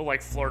he'll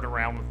like flirt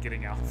around with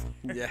getting out.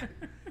 Yeah.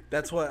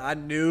 That's what I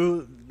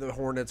knew the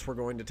Hornets were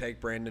going to take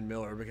Brandon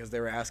Miller because they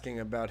were asking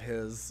about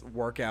his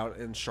workout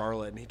in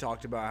Charlotte, and he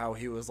talked about how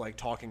he was like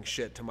talking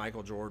shit to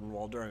Michael Jordan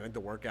while during like the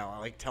workout,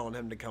 like telling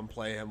him to come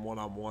play him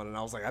one-on-one, and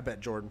I was like, I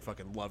bet Jordan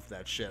fucking loved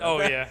that shit.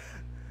 I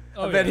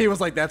bet he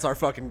was like, that's our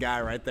fucking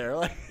guy right there.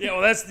 Like, yeah,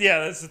 well that's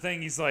the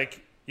thing. He's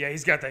like,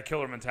 he's got that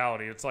killer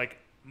mentality. It's like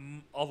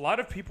a lot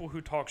of people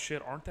who talk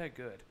shit aren't that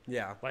good.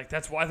 Yeah. Like,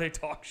 that's why they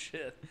talk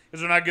shit. Because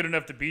they're not good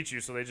enough to beat you,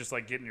 so they just,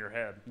 like, get in your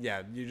head.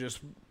 Yeah,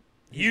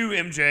 You,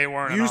 MJ,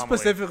 weren't an You anomaly.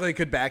 specifically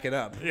could back it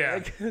up.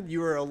 Yeah. Like, you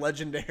were a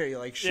legendary,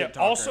 like, shit talker.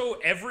 Also,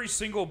 every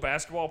single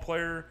basketball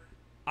player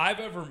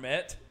I've ever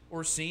met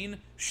or seen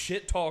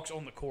shit talks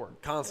on the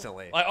court.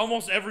 Constantly. Like,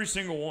 almost every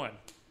single one.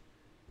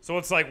 So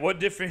it's like, what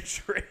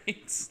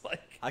differentiates,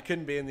 like... I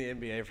couldn't be in the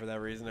NBA for that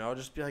reason. I would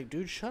just be like,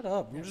 dude, shut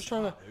up. I'm just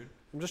trying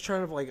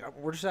to, like,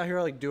 we're just out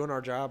here, like, doing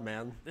our job,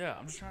 man. Yeah,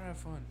 I'm just trying to have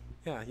fun.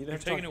 Yeah, You're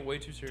taking it way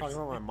too seriously. Talking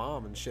about my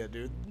mom and shit,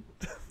 dude.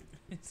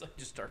 It's like,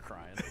 just start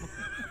crying.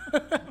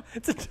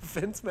 It's a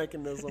defense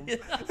mechanism.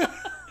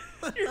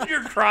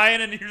 You're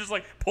crying and you're just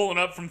like pulling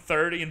up from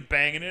 30 and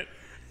banging it.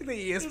 The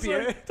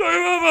ESPN. Like,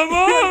 talking about my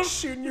mom. Like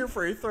shooting your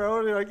free throw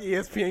and like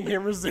ESPN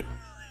cameras zoom.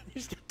 You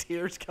just get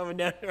tears coming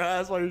down your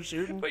eyes while you're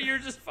shooting. But you're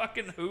just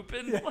fucking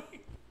hooping. Yeah.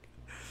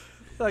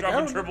 Like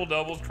dropping triple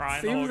doubles,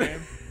 crying the whole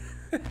game.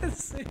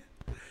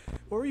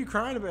 What were you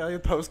crying about? Like a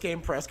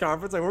post-game press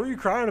conference. Like, what were you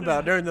crying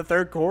about during the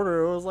third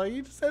quarter? It was like,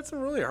 you just said some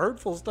really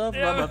hurtful stuff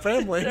about my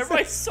family.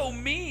 Everybody's so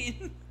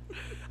mean.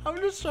 I'm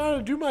just trying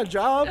to do my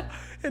job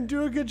and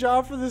do a good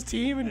job for this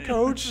team and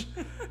coach.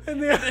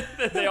 And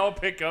they all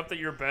pick up that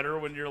you're better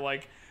when you're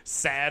like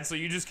sad, so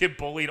you just get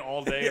bullied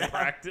all day in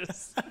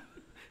practice.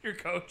 Your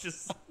coach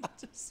is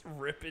just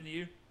ripping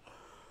you.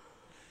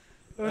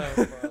 You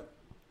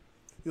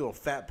little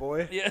fat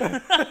boy. Yeah.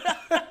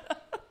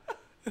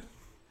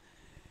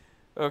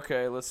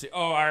 Okay, let's see. Oh,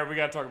 all right, we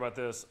got to talk about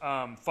this.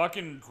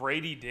 Fucking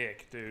Grady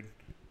Dick, dude.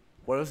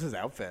 What was his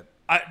outfit?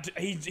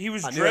 He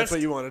was I dressed. knew that's what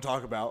you want to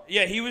talk about.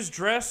 Yeah, he was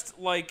dressed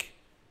like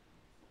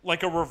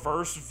a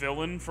reverse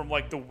villain from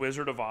like the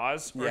Wizard of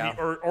Oz.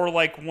 Or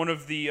like one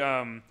of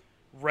the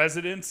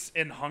residents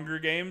in Hunger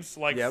Games,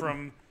 like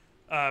from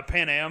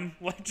Pan Am,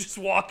 like just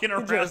walking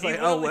around. Just like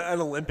an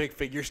Olympic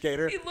figure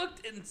skater. He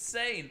looked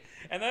insane.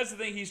 And that's the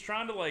thing. He's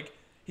trying to like,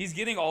 he's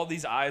getting all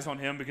these eyes on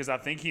him because I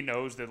think he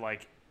knows that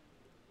like,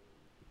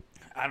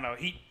 I don't know.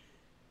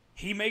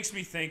 He makes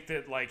me think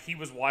that like he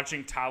was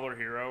watching Tyler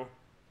Hero,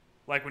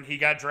 like when he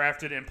got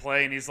drafted in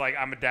play, and he's like,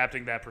 I'm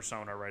adapting that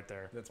persona right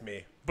there. That's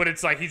me. But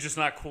it's like he's just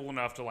not cool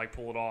enough to like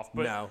pull it off.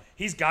 But no.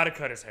 He's got to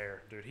cut his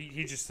hair, dude.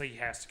 He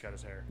has to cut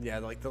his hair. Yeah,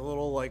 like the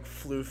little like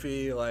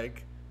floofy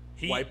like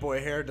white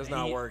boy hair does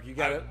not work. You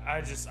got it.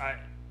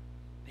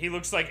 He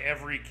looks like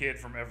every kid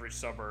from every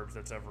suburbs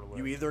that's ever lived.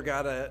 You either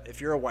gotta, if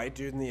you're a white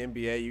dude in the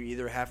NBA, you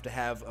either have to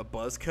have a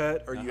buzz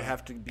cut or you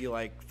have to be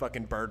like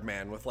fucking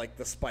Birdman with like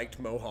the spiked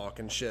mohawk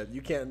and shit.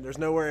 You can't. There's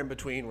nowhere in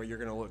between where you're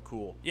gonna look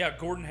cool. Yeah,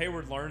 Gordon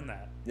Hayward learned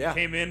that. Yeah,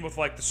 he came in with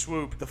like the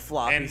swoop, the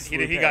floppy, and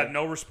he got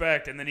no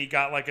respect, and then he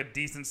got like a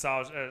decent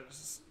style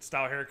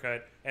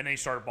haircut, and then he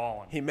started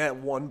balling. He met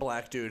one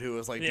black dude who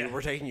was like, "Dude,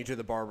 we're taking you to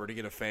the barber to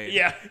get a fade."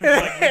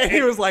 Yeah,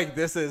 he was like,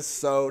 "This is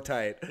so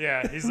tight."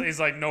 Yeah, he's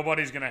like,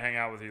 nobody's gonna hang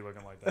out with you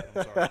looking like that.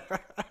 I'm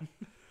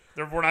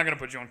sorry. We're not gonna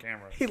put you on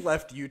camera. He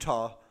left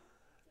Utah,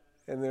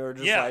 and they were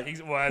just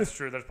well, that's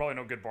true. There's probably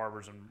no good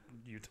barbers in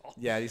Utah.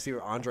 Yeah, you see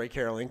what Andre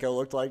Karolinko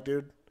looked like,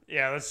 dude?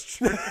 Yeah, that's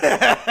true.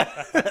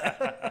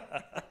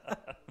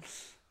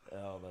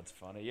 Oh, that's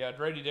funny. Yeah,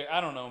 Grady Dick.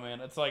 I don't know,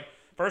 man. It's like,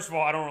 first of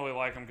all, I don't really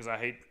like him because I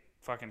hate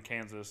fucking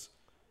Kansas.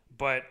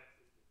 But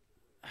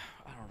I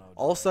don't know. Dude.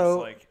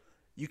 Also,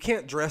 you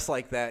can't dress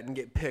like that and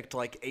get picked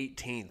like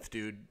 18th,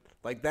 dude.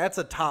 Like that's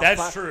a top.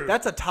 That's true.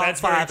 That's a top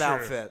 5 true.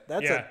 outfit.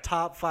 That's a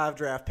top 5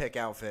 draft pick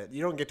outfit.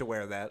 You don't get to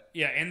wear that.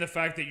 Yeah, and the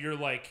fact that you're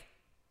like,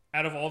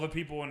 out of all the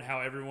people and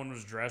how everyone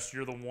was dressed,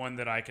 you're the one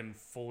that I can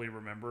fully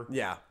remember.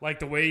 Yeah. Like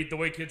the way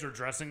kids are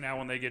dressing now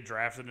when they get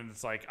drafted, and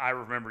it's like, I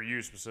remember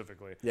you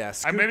specifically. Yeah.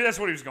 Maybe that's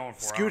what he was going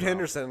for. Scoot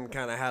Henderson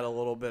kind of had a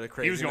little bit of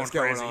craziness. He was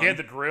going crazy. On. He had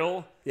the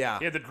grill. Yeah.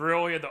 He had the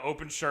grill. He had the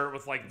open shirt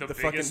with like the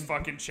biggest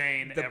fucking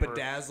chain the ever. The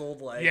bedazzled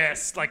like.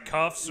 Yes, like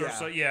cuffs or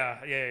so.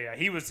 Yeah.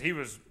 He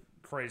was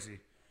crazy.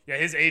 Yeah,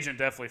 his agent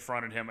definitely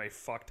fronted him a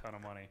fuck ton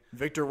of money.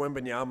 Victor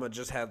Wembanyama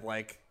just had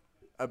like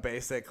a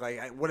basic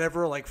like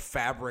whatever like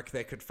fabric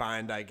they could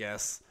find, I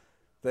guess.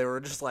 They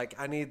were just like,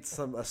 I need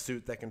a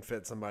suit that can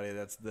fit somebody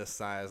that's this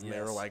size, and they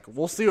were like,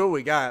 we'll see what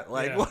we got.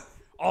 Like,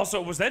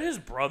 also, was that his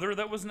brother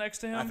that was next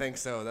to him? I think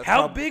so. That's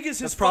how big is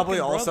his? That's probably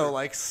fucking also brother?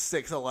 like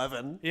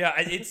 6'11". Yeah,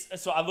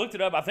 so I looked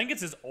it up. I think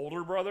it's his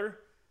older brother.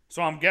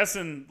 So I'm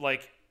guessing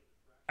like,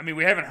 I mean,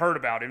 we haven't heard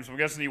about him, so I'm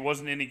guessing he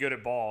wasn't any good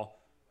at ball,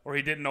 or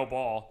he didn't know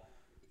ball.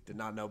 Did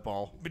not know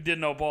ball. But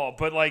didn't know ball.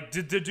 But, like,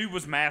 the dude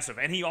was massive.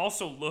 And he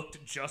also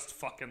looked just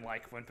fucking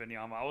like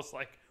Wembanyama. I was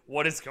like,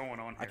 what is going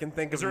on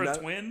here? Is there a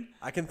twin?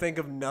 I can think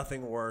of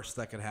nothing worse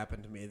that could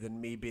happen to me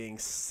than me being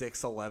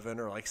 6'11"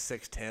 or, like,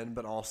 6'10",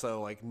 but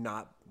also, like,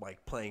 not,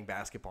 like, playing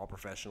basketball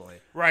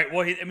professionally. Right.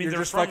 Well, you're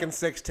just fucking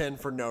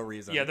 6'10" for no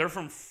reason. Yeah, they're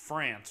from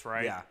France,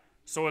 right? Yeah.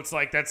 So it's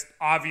like, that's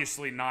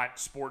obviously not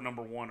sport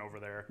number one over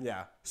there.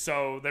 Yeah.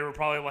 So they were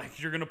probably like,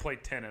 you're going to play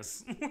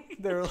tennis.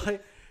 They were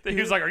like... He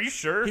was like, are you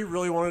sure? He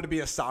really wanted to be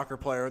a soccer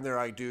player, and they're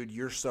like, dude,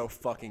 you're so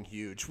fucking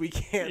huge. We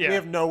can't. We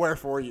have nowhere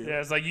for you.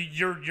 Yeah, it's like,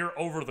 you're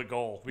over the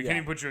goal. We can't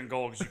even put you in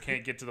goal because you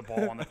can't get to the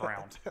ball on the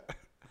ground.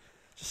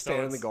 Just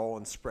stand in the goal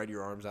and spread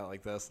your arms out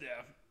like this.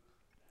 Yeah.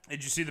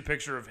 Did you see the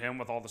picture of him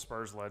with all the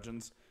Spurs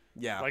legends?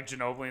 Yeah. Like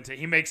Ginobili and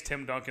he makes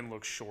Tim Duncan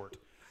look short,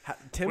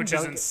 Which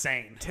is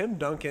insane. Tim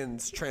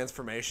Duncan's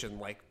transformation,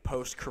 like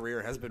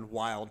post-career, has been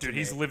wild. Dude,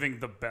 he's living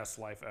the best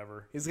life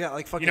ever. He's got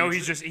like fucking.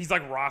 He's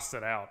like rossed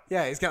out.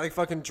 Yeah, he's got like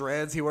fucking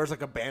dreads. He wears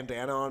like a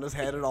bandana on his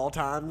head at all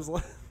times.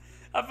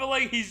 I feel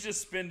like he's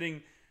just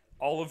spending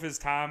all of his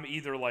time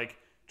either like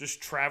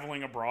just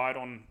traveling abroad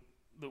on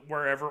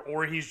wherever,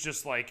 or he's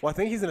just like. Well, I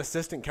think he's an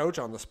assistant coach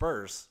on the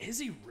Spurs. Is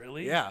he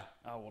really? Yeah.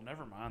 Oh well,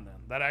 never mind then.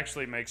 That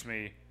actually makes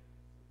me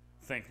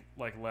think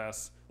like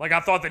less. Like I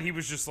thought that he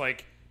was just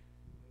like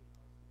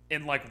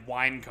in like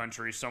wine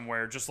country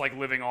somewhere, just like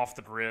living off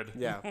the grid.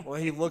 Yeah. Well,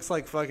 he looks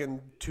like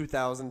fucking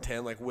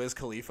 2010, like Wiz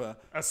Khalifa.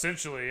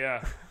 Essentially,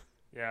 yeah.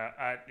 Yeah.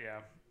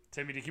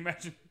 Timmy, can you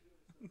imagine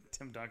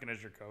Tim Duncan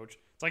as your coach?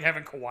 It's like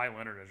having Kawhi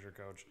Leonard as your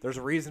coach. There's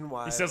a reason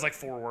why. He says like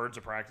 4 words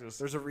of practice.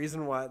 There's a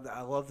reason why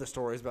I love the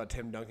stories about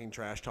Tim Duncan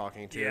trash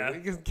talking too. Yeah.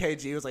 Because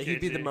KG was like,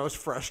 he'd be the KG. most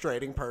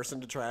frustrating person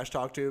to trash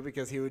talk to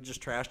because he would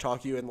just trash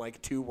talk you in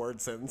like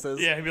 2-word sentences.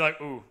 Yeah, he'd be like,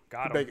 ooh,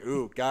 got him. Like,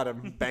 ooh, got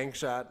him. Bank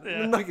shot.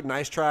 Yeah. Like,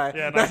 nice try.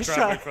 Yeah, nice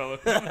try, big fella.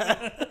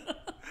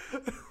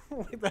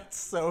 Like, that's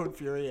so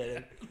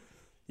infuriating.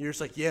 You're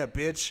just like, yeah,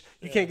 bitch.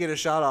 You can't get a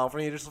shot off.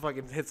 And he just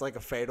fucking hits like a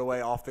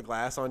fadeaway off the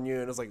glass on you.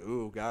 And it's like,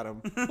 ooh, got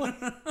him.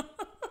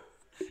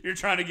 You're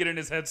trying to get in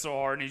his head so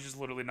hard, and he's just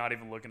literally not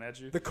even looking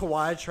at you. The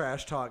Kawhi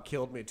trash talk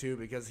killed me too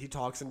because he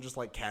talks in just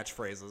like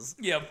catchphrases.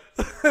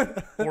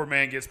 Yep. Poor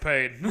man gets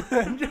paid.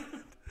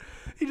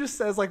 He just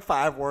says like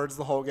 5 words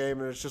the whole game,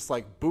 and it's just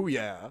like,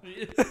 booyah.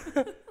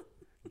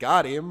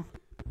 Got him.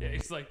 Yeah,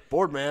 he's like,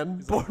 Board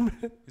man.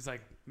 he's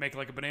like, make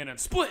like a banana and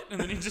split, and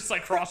then he just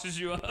like crosses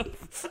you up.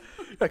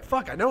 Like,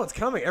 fuck, I know it's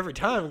coming every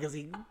time because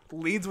he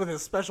leads with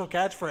his special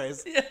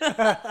catchphrase.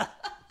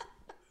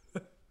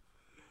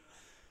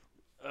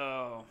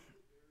 Oh.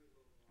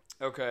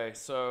 Okay,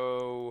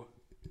 so.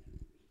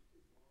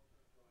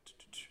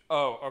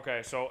 Oh,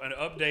 okay. So an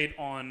update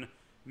on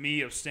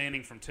me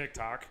abstaining from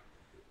TikTok.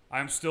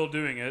 I'm still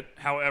doing it.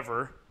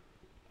 However,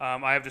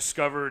 I have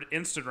discovered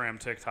Instagram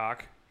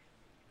TikTok,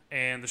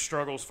 and the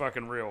struggle's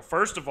fucking real.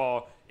 First of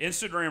all,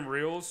 Instagram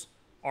Reels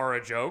are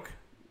a joke.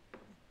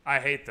 I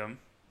hate them.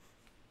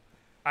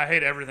 I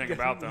hate everything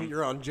about them.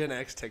 You're on Gen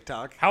X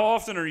TikTok. How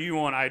often are you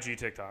on IG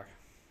TikTok?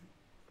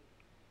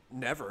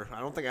 Never. I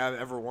don't think I've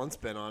ever once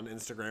been on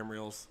Instagram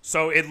Reels.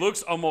 So it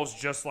looks almost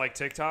just like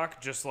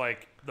TikTok, just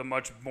like the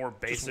much more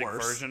basic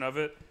worse. version of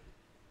it.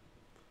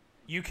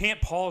 You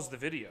can't pause the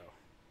video.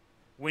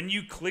 When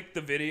you click the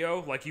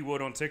video like you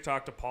would on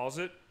TikTok to pause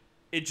it,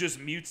 it just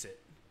mutes it.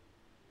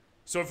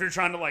 So if you're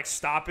trying to like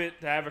stop it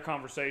to have a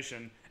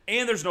conversation,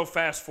 and there's no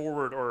fast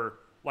forward or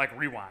like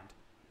rewind.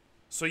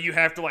 So you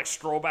have to like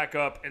scroll back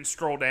up and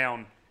scroll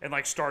down and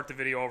like start the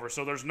video over.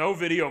 So there's no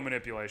video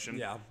manipulation.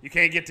 Yeah. You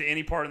can't get to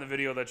any part in the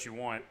video that you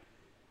want.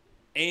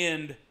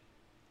 And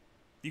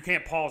you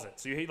can't pause it.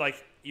 So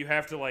you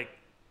have to like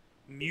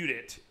mute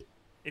it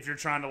if you're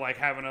trying to like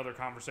have another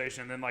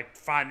conversation and then like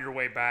find your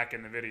way back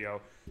in the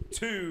video.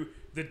 2,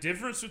 the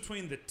difference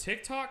between the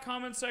TikTok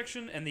comment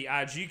section and the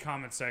IG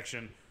comment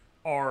section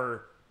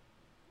are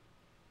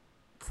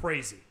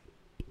crazy.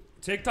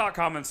 TikTok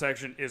comment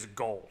section is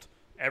gold.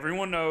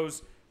 Everyone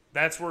knows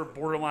that's where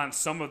borderline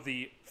some of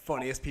the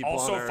Funniest people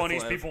also on Earth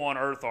funniest live. people on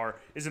Earth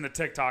is in the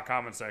TikTok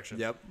comment section.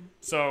 Yep.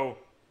 So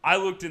I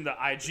looked in the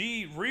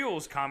IG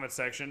Reels comment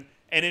section,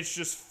 and it's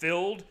just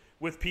filled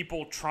with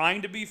people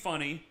trying to be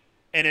funny,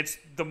 and it's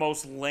the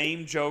most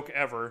lame joke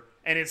ever,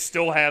 and it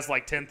still has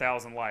like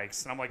 10,000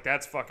 likes. And I'm like,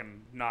 that's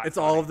fucking not It's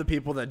funny. all of the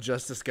people that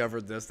just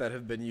discovered this that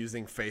have been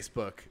using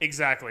Facebook.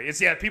 Exactly.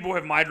 It's people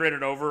have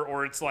migrated over,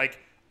 or it's like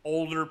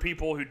older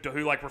people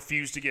who like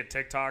refuse to get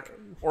TikTok,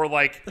 or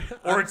like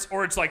or it's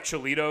like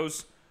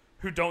Cholitos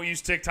who don't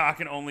use TikTok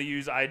and only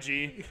use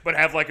IG, but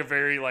have like a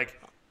very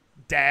like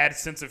dad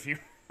sense of humor.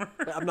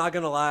 I'm not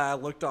gonna lie,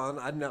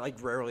 I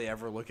rarely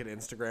ever look at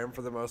Instagram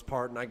for the most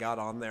part, and I got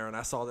on there and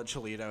I saw that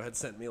Cholito had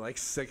sent me like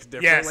 6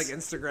 different like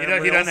Instagram He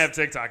reels. doesn't have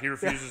TikTok. He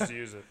refuses to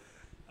use it.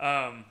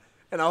 And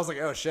I was like,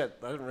 oh shit,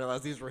 I didn't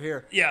realize these were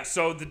here. Yeah,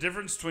 so the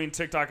difference between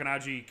TikTok and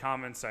IG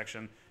comment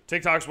section,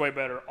 TikTok's way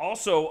better.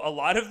 Also, a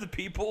lot of the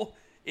people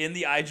in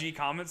the IG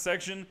comment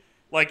section,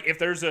 like if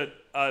there's a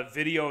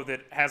video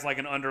that has like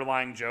an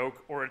underlying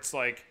joke, or it's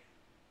like,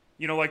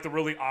 you know, like the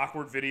really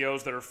awkward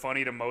videos that are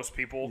funny to most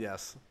people,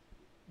 Yes.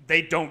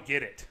 they don't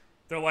get it.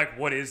 They're like,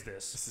 what is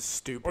this? This is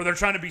stupid. Or they're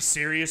trying to be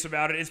serious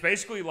about it. It's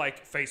basically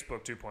like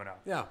Facebook 2.0.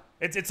 Yeah.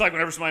 It's like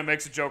whenever somebody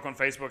makes a joke on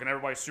Facebook and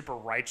everybody's super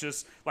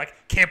righteous,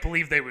 like, can't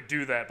believe they would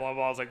do that, blah,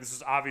 blah. I was like, this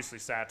is obviously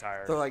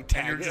satire. They're like and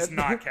tagging. you're just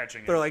not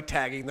catching it. They're like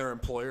tagging their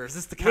employer. Is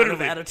this the kind of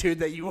Literally. attitude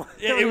that you want?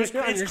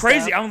 It's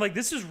crazy. I'm like,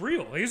 this is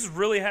real. This is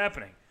really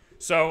happening.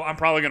 So I'm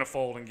probably going to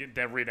fold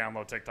and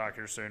re-download TikTok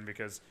here soon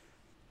because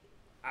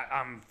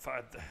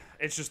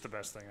it's just the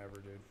best thing ever,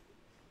 dude.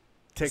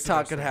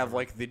 TikTok could have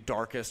like the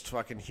darkest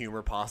fucking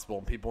humor possible,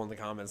 and people in the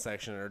comment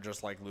section are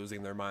just like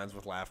losing their minds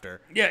with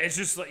laughter. Yeah, it's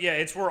just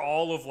it's where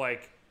all of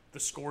like the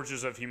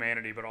scourges of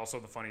humanity, but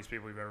also the funniest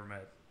people you've ever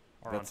met.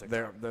 are on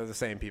TikTok. They're the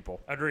same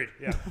people. Agreed.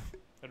 Yeah.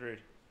 Agreed.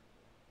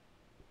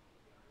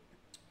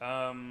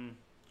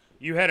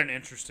 You had an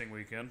interesting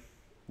weekend.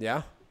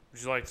 Yeah?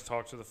 Would you like to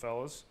talk to the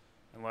fellas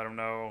and let them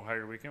know how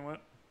your weekend went?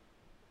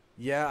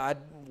 Yeah, I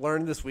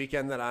learned this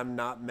weekend that I'm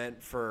not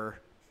meant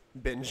for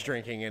binge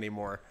drinking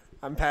anymore.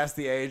 I'm past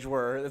the age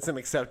where it's an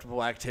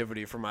acceptable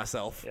activity for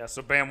myself. Yeah,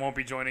 so Bam won't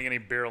be joining any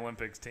Beer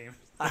Olympics team.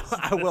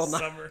 I will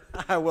not. Summer.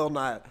 I will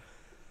not.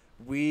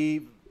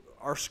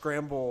 Our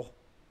scramble,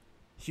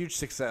 huge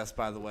success,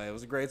 by the way. It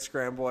was a great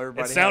scramble.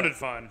 It sounded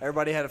fun.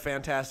 Everybody had a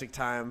fantastic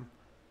time,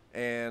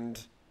 and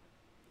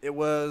it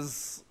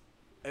was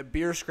a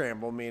beer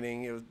scramble,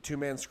 meaning it was a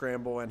 2-man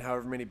scramble, and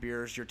however many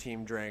beers your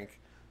team drank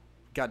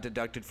got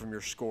deducted from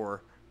your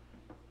score,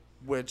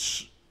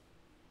 which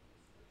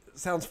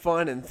sounds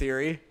fun in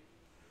theory.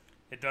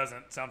 It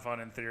doesn't sound fun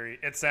in theory.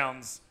 It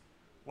sounds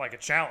like a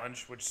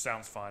challenge, which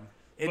sounds fun.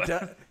 It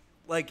does.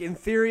 Like, in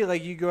theory,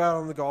 like, you go out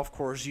on the golf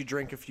course, you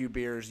drink a few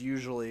beers,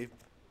 usually,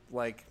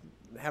 like,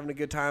 having a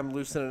good time,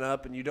 loosening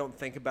up, and you don't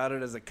think about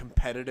it as a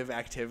competitive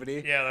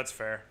activity. Yeah, that's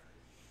fair.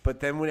 But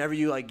then whenever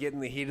you, like, get in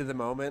the heat of the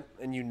moment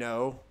and you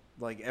know,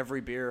 like,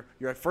 every beer,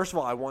 you're like, first of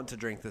all, I want to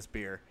drink this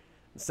beer.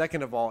 And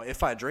second of all,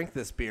 if I drink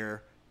this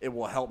beer, it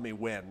will help me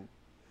win.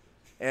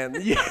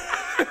 And, yeah.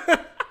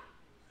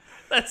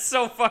 That's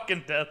so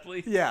fucking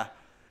deadly. Yeah.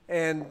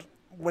 And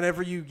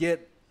whenever you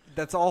get,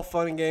 that's all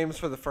fun and games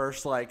for the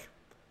first, like,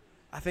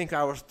 I think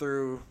I was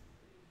through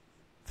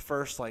the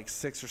first, like,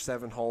 6 or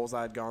 7 holes.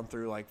 I had gone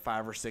through, like,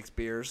 5 or 6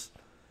 beers.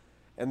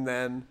 And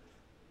then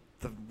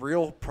the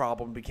real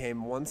problem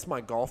became once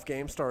my golf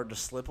game started to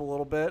slip a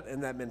little bit,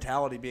 and that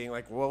mentality being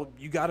like, well,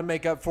 you got to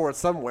make up for it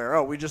somewhere.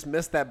 Oh, we just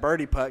missed that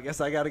birdie putt. Guess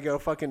I got to go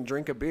fucking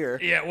drink a beer.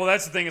 Yeah, well,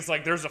 that's the thing. It's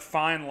like there's a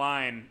fine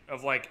line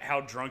of, like,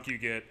 how drunk you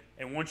get.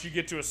 And once you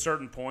get to a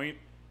certain point,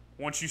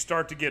 once you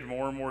start to get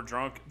more and more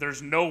drunk,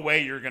 there's no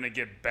way you're going to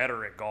get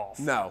better at golf.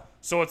 No.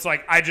 So it's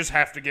like, I just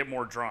have to get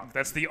more drunk.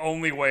 That's the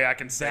only way I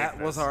can save That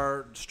this. was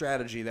our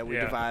strategy that we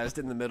devised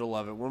in the middle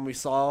of it. When we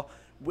saw,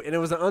 and it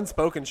was an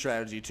unspoken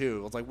strategy too.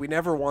 It was like we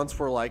never once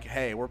were like,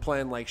 hey, we're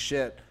playing like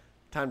shit.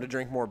 Time to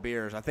drink more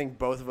beers. I think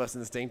both of us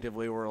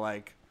instinctively were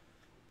like,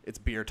 it's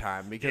beer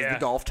time because the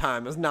golf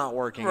time is not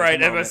working. Right.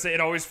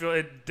 It always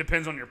it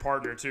depends on your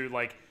partner too.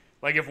 Like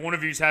if one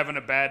of you's having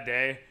a bad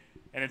day,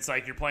 and it's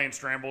like you're playing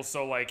scrambles,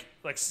 so like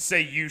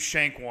say you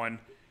shank one,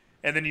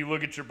 and then you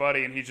look at your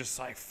buddy, and he's just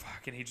like,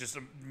 fuck, and he just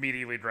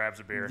immediately grabs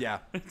a beer. Yeah.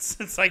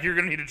 It's like you're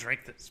going to need to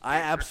drink this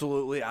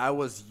beer. I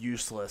was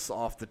useless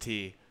off the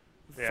tee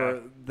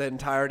for the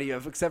entirety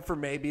of, except for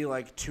maybe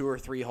like 2 or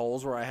 3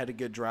 holes where I had a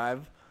good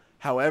drive.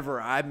 However,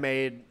 I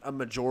made a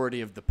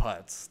majority of the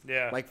putts.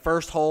 Yeah. Like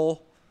first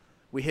hole,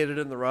 we hit it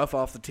in the rough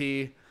off the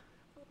tee.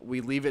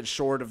 We leave it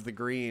short of the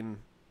green.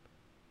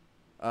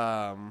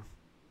 And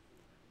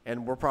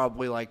we're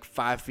probably like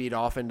 5 feet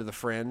off into the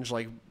fringe,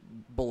 like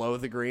below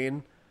the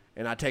green.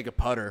 And I take a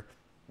putter,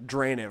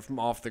 drain it from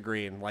off the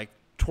green, like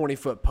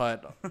 20-foot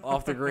putt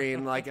off the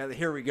green. Like,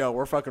 here we go.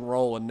 We're fucking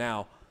rolling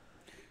now.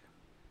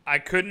 I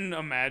couldn't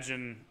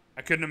imagine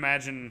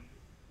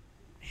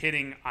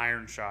hitting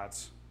iron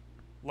shots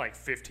like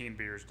 15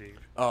 beers deep.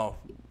 Oh.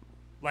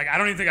 Like, I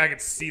don't even think I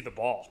could see the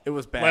ball. It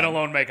was bad. Let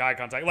alone make eye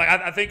contact. Like,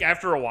 I think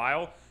after a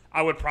while,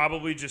 I would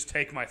probably just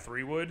take my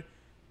 3-wood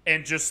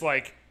and just,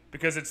 like,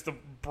 because it's the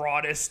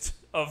broadest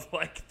of,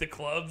 like, the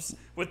clubs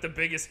with the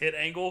biggest hit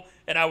angle,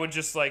 and I would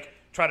just, like,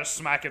 try to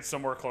smack it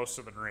somewhere close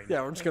to the green.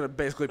 Yeah, we're just going to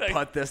basically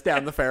putt this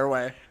down the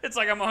fairway. It's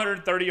like I'm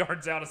 130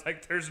 yards out. It's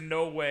like there's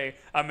no way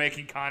I'm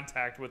making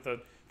contact with a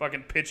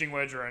fucking pitching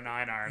wedge or a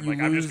 9-iron. Like,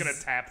 I'm just going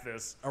to tap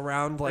this.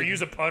 Around, like, or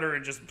use a putter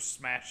and just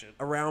smash it.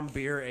 Around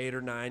beer 8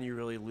 or 9, you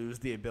really lose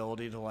the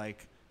ability to,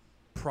 like,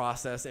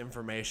 process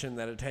information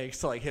that it takes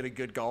to, like, hit a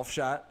good golf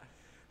shot.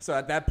 So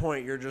at that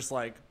point, you're just,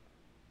 like,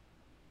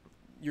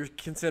 you're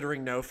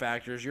considering no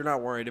factors. You're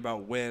not worried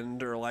about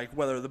wind or, like,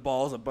 whether the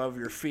ball's above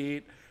your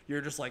feet.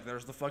 You're just like,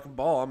 there's the fucking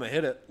ball. I'm going to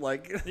hit it.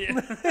 Like, yeah.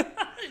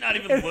 You're not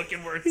even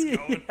looking where it's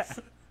going. Yeah.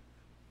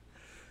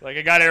 Like,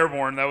 it got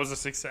airborne. That was a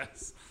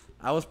success.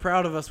 I was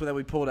proud of us that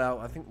we pulled out.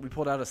 I think we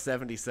pulled out a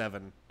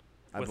 77.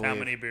 With how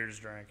many beers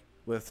drank?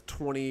 With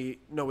 20.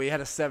 No, we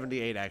had a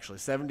 78, actually.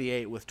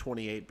 78 with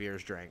 28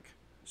 beers drank.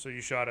 So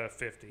you shot a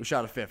 50. We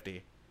shot a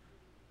 50.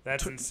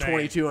 That's insane.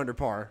 22 under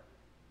par.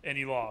 And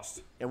you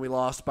lost. And we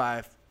lost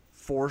by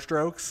 4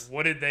 strokes.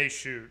 What did they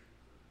shoot?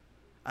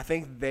 I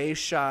think they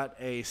shot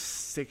a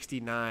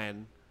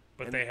 69.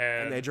 But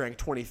and they drank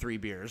 23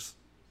 beers.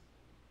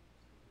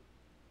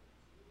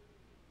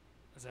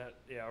 Is that...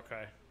 Yeah,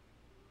 okay.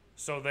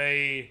 So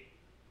they...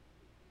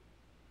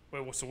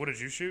 Wait, so what did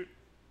you shoot?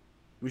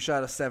 We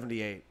shot a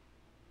 78.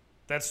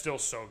 That's still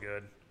so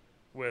good.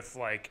 With,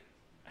 like,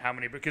 how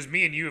many... Because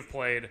me and you have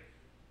played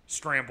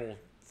Scramble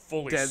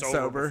fully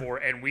sober before,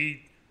 and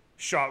we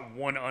shot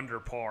 1 under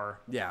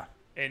par. Yeah.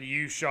 And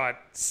you shot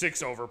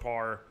 6 over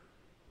par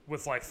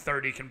with, like,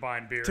 30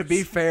 combined beers. To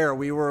be fair,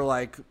 we were,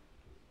 like...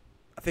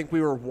 I think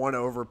we were 1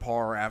 over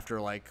par after,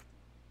 like,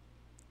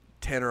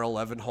 10 or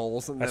 11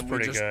 holes, and That's then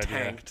we just good,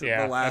 tanked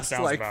yeah. the last, that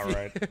sounds like... about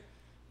right.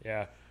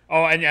 Yeah.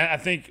 Oh, and I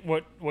think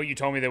what you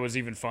told me that was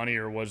even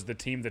funnier was the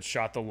team that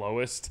shot the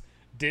lowest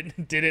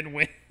didn't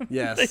win.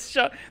 Yes.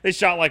 they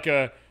shot like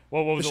a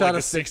what was They it, shot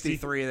like a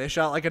 63. They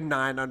shot like a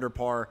 9 under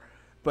par,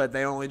 but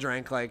they only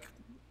drank like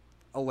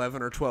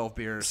 11 or 12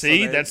 beers.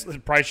 See, so that's the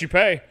price you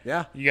pay.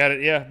 Yeah. You got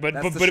it. Yeah, but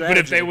That's the if they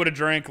strategy. would have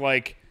drank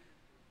like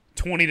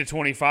 20 to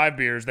 25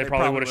 beers, they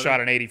probably would have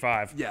shot an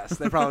 85. Yes,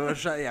 they probably would have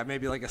shot,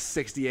 maybe like a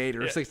 68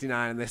 or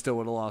 69, and they still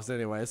would have lost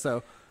anyway.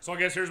 So I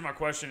guess here's my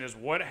question is,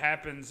 what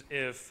happens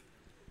if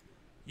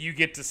you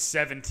get to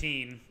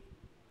 17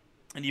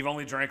 and you've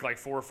only drank like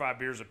 4 or 5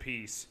 beers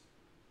apiece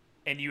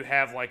and you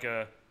have like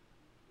a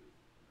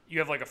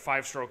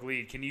 5-stroke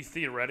lead? Can you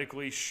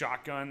theoretically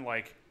shotgun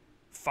like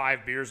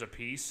 5 beers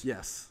apiece?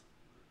 yes.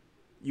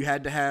 You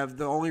had to have,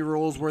 the only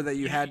rules were that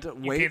you had to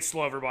wait. You can't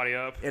slow everybody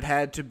up. It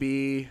had to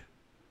be,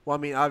 well, I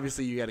mean,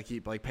 obviously you got to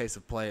keep like pace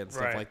of play and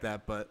stuff Right. like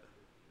that, but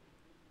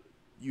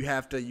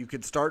you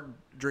could start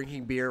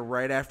drinking beer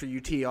right after you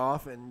tee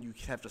off, and you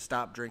have to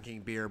stop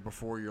drinking beer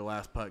before your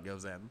last putt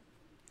goes in.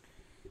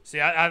 See,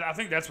 I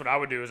think that's what I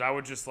would do is I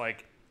would just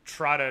like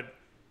try to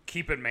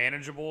keep it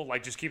manageable,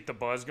 like just keep the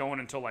buzz going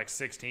until like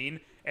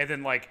 16, and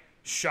then like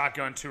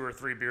shotgun 2 or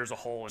 3 beers a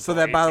hole. So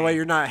that, by the way,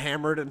 you're not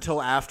hammered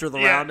until after the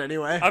round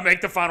anyway. I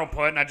make the final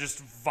putt and I just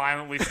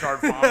violently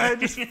start vomiting.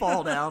 Just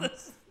fall down.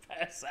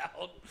 Pass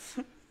out.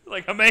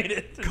 Like I made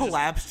it.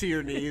 Collapse to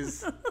your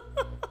knees.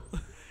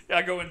 Yeah,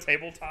 I go in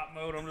tabletop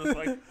mode. I'm just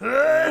like,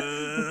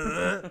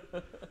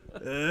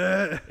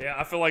 yeah,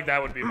 I feel like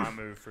that would be my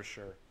move for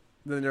sure.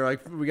 Then you're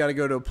like, we got to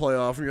go to a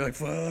playoff, and you're like,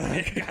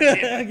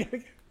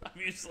 fuck. I'm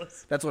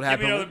useless. That's what Give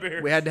me another happened.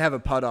 beer. We had to have a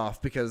putt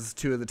off because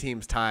 2 of the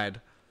teams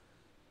tied.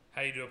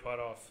 How do you do a putt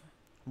off?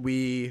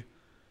 We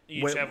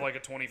You each have like a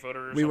 20-footer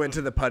or something? We went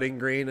to the putting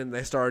green, and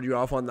they started you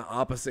off on the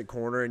opposite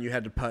corner, and you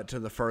had to putt to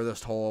the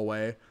furthest hole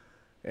away.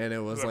 And it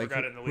was Whoever like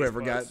got it in the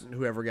least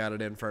whoever got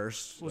it in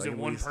first. Was like it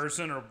one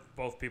person or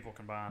both people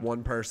combined?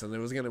 One person.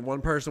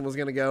 One person was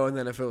gonna go, and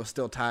then if it was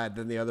still tied,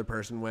 then the other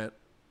person went.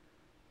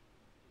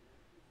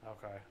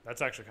 Okay,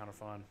 that's actually kind of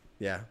fun.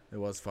 Yeah, it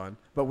was fun.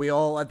 But we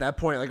all, at that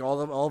point, like all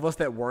of us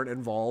that weren't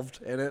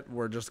involved in it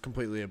were just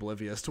completely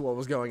oblivious to what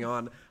was going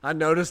on. I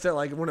noticed it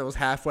like when it was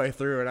halfway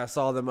through, and I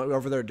saw them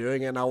over there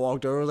doing it, and I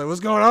walked over. I was like,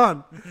 "What's going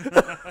on?"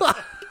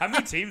 How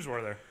many teams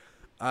were there?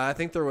 I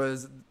think there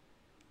was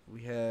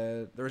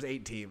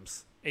 8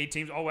 teams. 8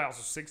 teams? Oh, wow,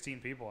 so 16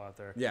 people out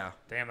there. Yeah.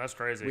 Damn, that's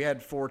crazy. We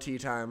had 4 tee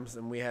times,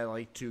 and we had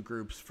like 2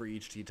 groups for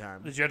each tee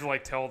time. Did you have to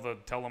like tell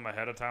them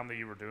ahead of time that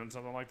you were doing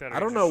something like that? I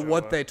don't know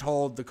what they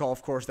told the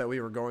golf course that we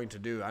were going to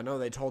do. I know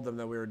they told them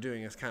that we were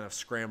doing this kind of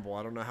scramble.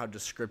 I don't know how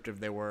descriptive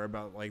they were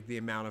about like the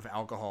amount of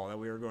alcohol that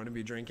we were going to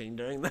be drinking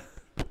during that.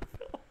 I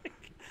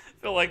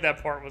feel like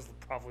that part was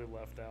probably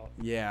left out.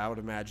 Yeah, I would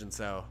imagine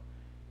so.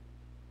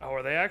 Oh,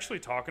 are they actually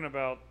talking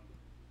about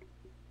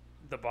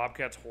the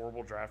Bobcats'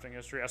 horrible drafting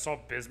history? I saw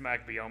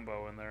Bismack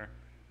Biombo in there.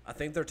 I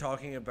think they're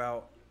talking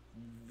about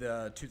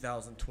the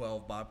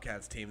 2012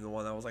 Bobcats team, the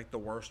one that was like the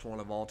worst one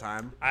of all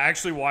time. I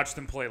actually watched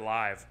them play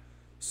live.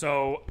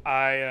 So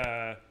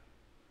a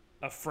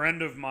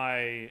friend of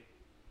my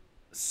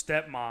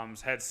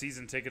stepmom's had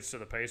season tickets to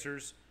the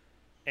Pacers,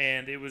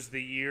 and it was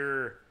the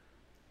year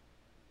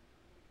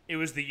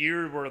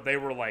where they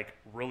were like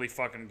really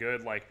fucking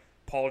good, like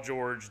Paul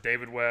George,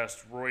 David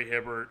West, Roy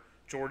Hibbert,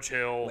 George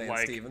Hill, Lance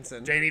like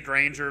Stevenson. Janie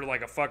Granger,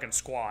 like a fucking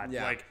squad.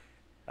 Yeah. Like,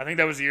 I think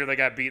that was the year they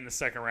got beat in the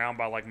second round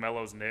by like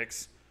Melo's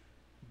Knicks.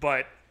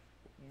 But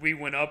we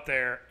went up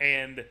there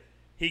and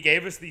he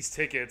gave us these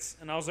tickets,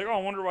 and I was like, "Oh,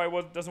 I wonder why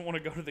he doesn't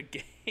want to go to the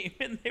game."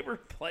 And they were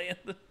playing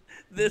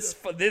this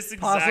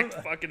exact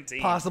fucking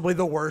team, possibly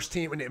the worst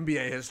team in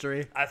NBA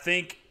history. I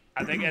think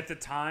at the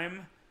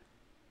time,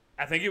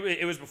 I think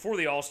it was before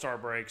the All-Star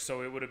break,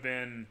 so it would have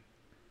been.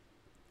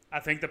 I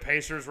think the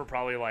Pacers were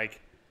probably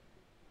like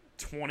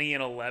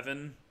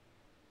 20-11,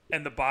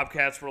 and the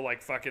Bobcats were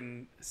like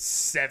fucking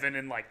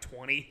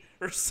 7-20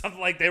 or something.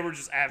 Like they were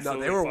just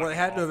absolutely. No, they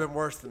had to have been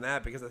worse than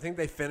that because I think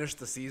they finished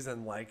the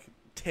season like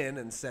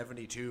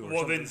 10-72 or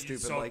something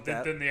stupid like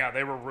that. Then yeah,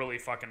 they were really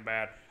fucking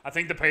bad. I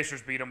think the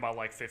Pacers beat them by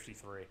like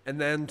 53.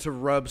 And then to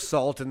rub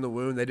salt in the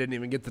wound, they didn't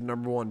even get the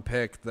number 1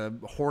 pick. The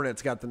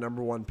Hornets got the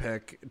number 1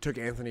 pick, took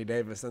Anthony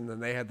Davis, and then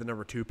they had the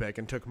number 2 pick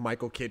and took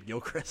Michael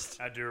Kidd-Gilchrist.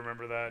 I do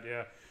remember that,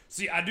 yeah.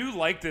 See, I do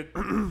like that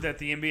that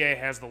the NBA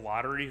has the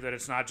lottery, that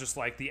it's not just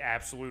like the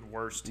absolute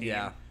worst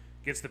team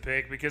gets the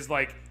pick, because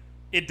like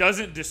it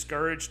doesn't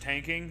discourage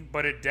tanking,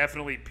 but it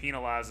definitely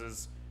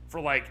penalizes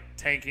for like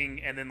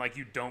tanking and then like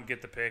you don't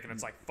get the pick and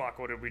it's like, fuck,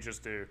 what did we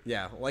just do?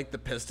 Yeah, like the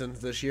Pistons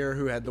this year,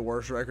 who had the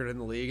worst record in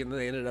the league, and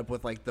they ended up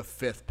with like the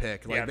 5th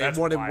pick. Like that's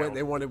wild.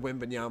 They wanted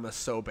HIMbanyama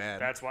so bad.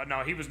 That's why.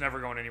 No, he was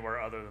never going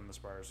anywhere other than the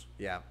Spurs.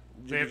 Yeah,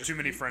 They have too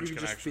many French you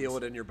connections. You just feel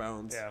it in your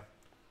bones.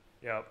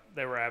 Yeah,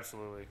 they were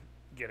absolutely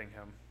getting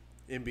him.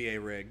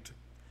 NBA rigged.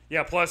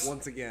 Yeah, plus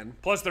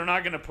they're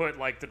not going to put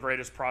like the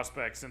greatest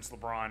prospect since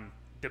LeBron,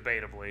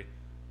 debatably,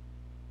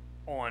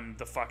 on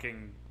the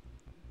fucking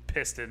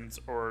Pistons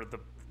or the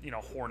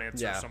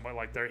Hornets or somebody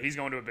like that. He's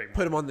going to a big market.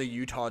 Put him on the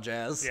Utah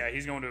Jazz. Yeah,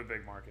 he's going to a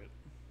big market.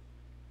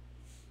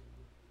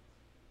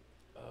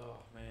 Oh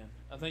man,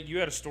 I think you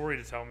had a story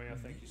to tell me. I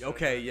think. You said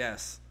Okay, that.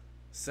 yes.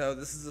 So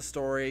this is a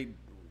story.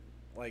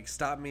 Like,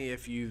 stop me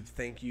if you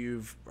think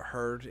you've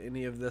heard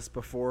any of this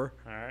before.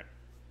 All right.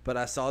 But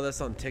I saw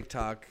this on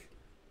TikTok,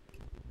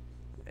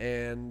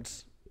 and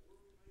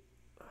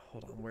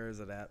hold on, where is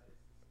it at?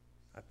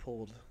 I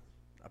pulled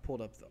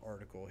up the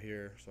article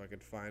here so I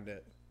could find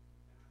it.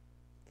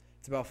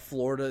 It's about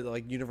Florida,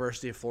 like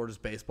University of Florida's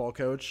baseball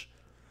coach.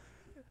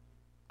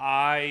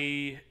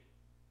 I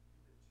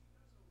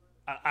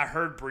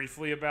heard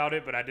briefly about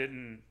it, but I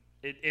didn't.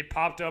 It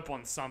popped up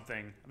on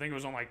something. I think it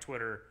was on like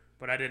Twitter,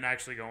 but I didn't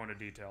actually go into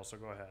detail. So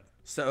go ahead.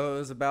 So it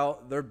was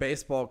about their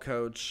baseball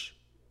coach,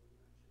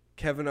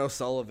 Kevin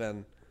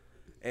O'Sullivan,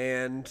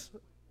 and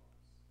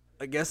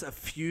I guess a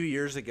few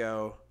years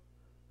ago,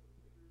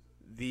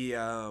 the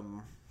I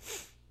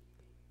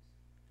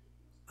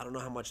don't know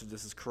how much of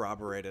this is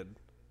corroborated,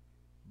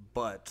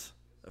 but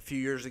a few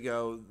years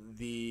ago,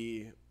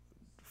 the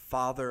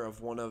father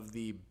of one of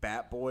the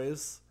bat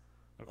boys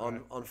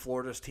on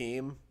Florida's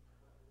team,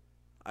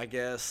 I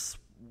guess,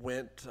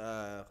 went,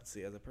 let's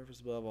see, as a purpose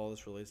above, all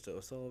this relates to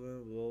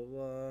O'Sullivan, blah, blah,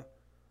 blah.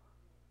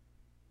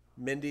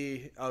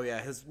 Mindy, oh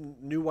yeah, his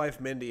new wife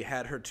Mindy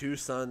had her 2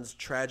 sons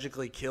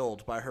tragically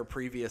killed by her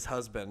previous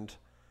husband,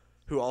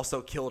 who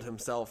also killed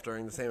himself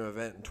during the same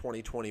event in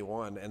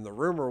 2021. And the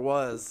rumor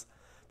was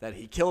that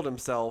he killed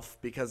himself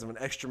because of an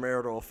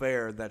extramarital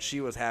affair that she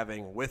was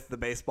having with the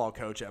baseball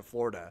coach at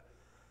Florida.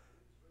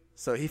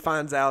 So he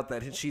finds out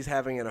that she's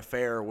having an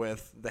affair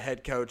with the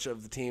head coach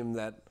of the team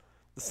that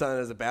the son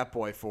is a bat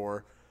boy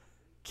for,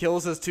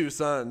 kills his 2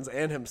 sons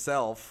and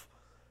himself,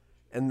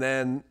 and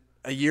then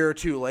a year or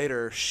 2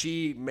 later,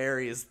 she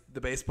marries the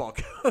baseball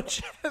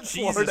coach at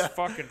Florida. Jesus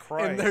fucking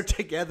Christ. And they're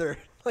together,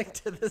 like,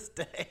 to this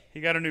day.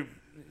 He got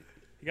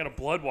a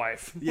blood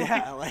wife.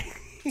 Yeah, like...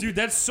 Dude,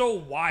 that's so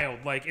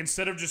wild. Like,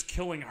 instead of just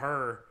killing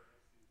her,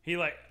 he,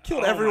 like...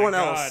 Killed everyone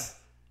else.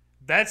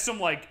 That's some,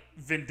 like,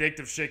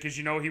 vindictive shit, because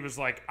you know he was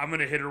like, I'm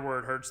going to hit her where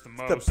it hurts the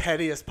most. The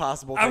pettiest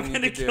possible thing I'm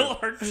going to kill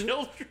her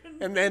children.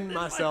 And then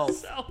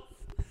myself.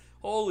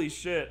 Holy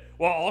shit.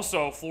 Well,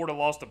 also, Florida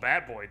lost a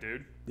bad boy,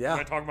 dude. Yeah.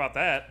 We're talking about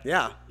that.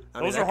 Yeah.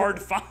 Those are hard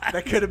to find.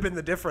 That could have been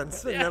the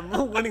difference in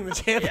them winning the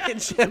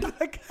championship.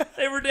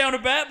 They were down a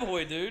bad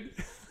boy, dude.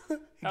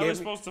 How are they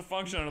supposed to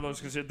function under those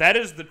conditions? That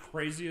is the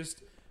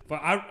craziest.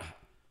 But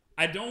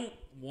I don't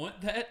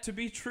want that to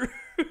be true.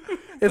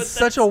 It's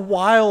such a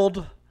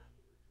wild...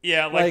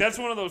 Yeah, like that's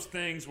one of those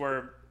things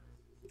where,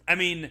 I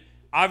mean,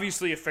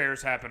 obviously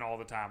affairs happen all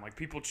the time. Like,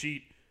 people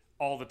cheat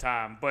all the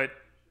time, but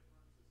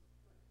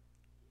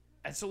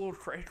that's a little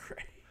cray.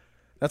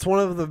 That's one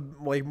of the,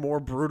 like, more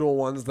brutal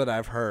ones that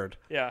I've heard.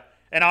 Yeah,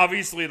 and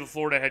obviously the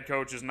Florida head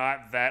coach is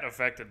not that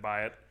affected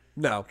by it.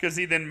 No. Because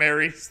he then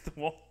marries the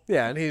woman.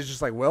 Yeah, and he's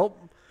just like, well,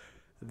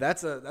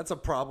 that's a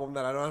problem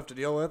that I don't have to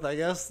deal with, I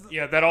guess.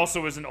 Yeah, that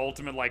also is an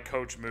ultimate, like,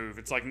 coach move.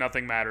 It's like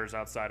nothing matters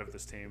outside of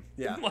this team.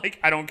 Yeah. Like,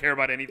 I don't care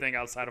about anything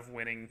outside of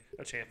winning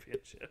a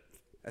championship.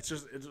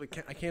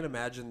 I can't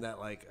imagine that,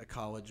 like,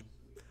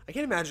 I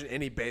can't imagine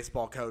any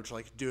baseball coach,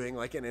 like, doing,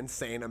 like, an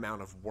insane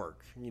amount of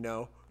work, you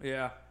know?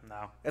 Yeah,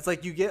 no. It's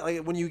like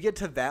when you get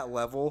to that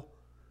level,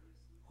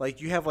 like,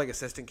 you have, like,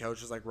 assistant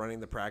coaches, like, running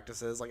the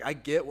practices. Like, I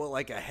get what,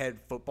 like, a head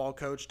football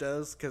coach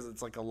does because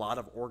it's, like, a lot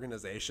of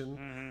organization.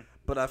 Mm-hmm.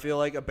 But I feel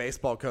like a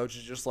baseball coach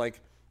is just like,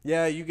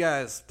 yeah, you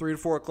guys, 3 to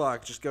 4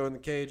 o'clock, just go in the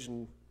cage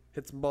and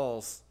hit some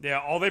balls. Yeah,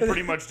 all they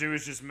pretty much do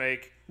is just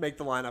make the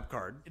lineup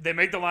card. They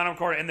make the lineup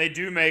card, and they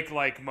do make,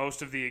 like,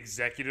 most of the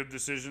executive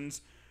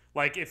decisions.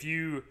 Like, if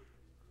you,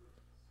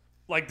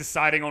 like,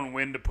 deciding on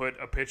when to put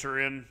a pitcher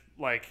in,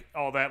 like,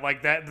 all that,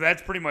 like,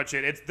 that's pretty much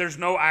it. There's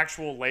no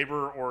actual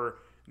labor or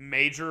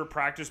major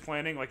practice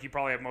planning. Like, you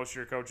probably have most of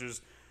your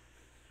coaches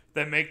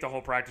that make the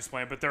whole practice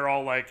plan, but they're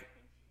all like,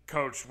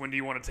 Coach, when do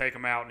you want to take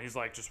him out? And he's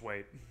like, just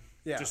wait.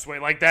 Yeah. Just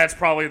wait. Like, that's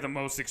probably the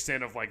most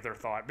extent of, like, their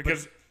thought.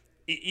 Because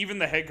even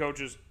the head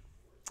coaches,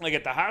 like,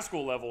 at the high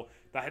school level,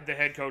 the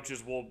head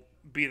coaches will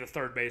be the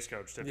third base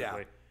coach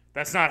typically. Yeah.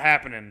 That's not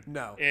happening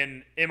No.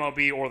 in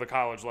MLB or the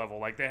college level.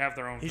 Like, they have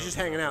their own. He's just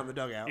hanging out in the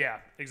dugout. Yeah,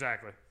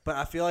 exactly. But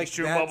I feel like He's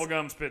chewing bubble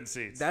gum, spitting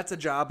seeds. That's a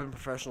job in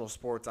professional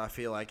sports. I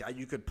feel like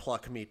you could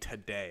pluck me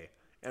today,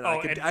 and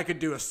Oh, I could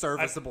do a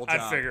serviceable job.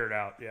 I'd figure it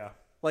out. Yeah.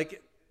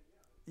 Like,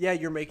 yeah,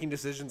 you're making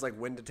decisions like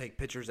when to take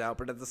pitchers out,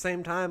 but at the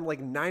same time,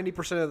 like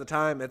 90% of the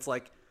time, it's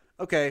like,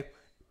 okay,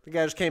 the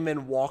guy just came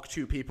in, walked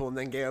 2 people, and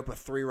then gave up a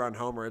 3-run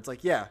homer. It's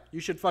like, yeah, you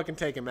should fucking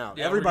take him out.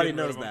 Yeah, everybody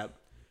knows that.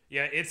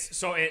 Yeah, it's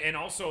so, and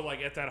also,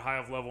 like, at that high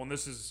of level, and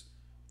this is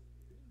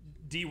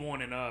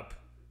D1 and up,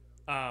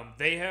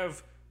 they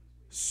have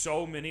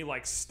so many,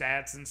 like,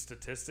 stats and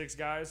statistics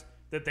guys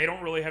that they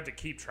don't really have to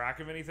keep track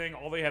of anything.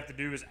 All they have to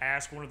do is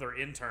ask one of their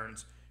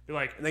interns, be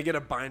like, and they get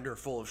a binder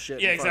full of shit.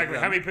 yeah, exactly.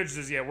 How many pitches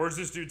is he? Yeah, where's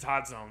this dude's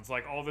hot zones?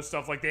 Like, all this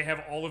stuff. Like, they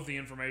have all of the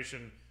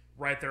information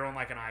right there on,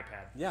 like, an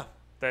iPad. Yeah.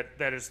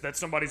 That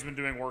somebody's been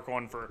doing work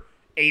on for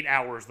 8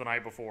 hours the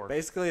night before.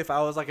 Basically, if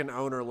I was like an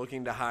owner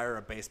looking to hire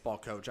a baseball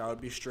coach, I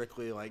would be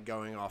strictly like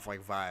going off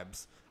like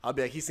vibes. I'll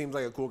be like, he seems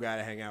like a cool guy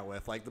to hang out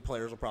with. Like the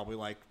players will probably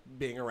like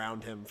being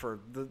around him for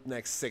the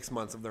next 6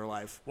 months of their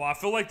life. Well, I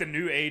feel like the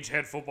new age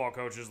head football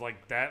coaches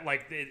like that,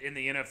 like in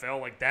the NFL,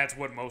 like that's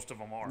what most of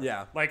them are.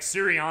 Yeah. Like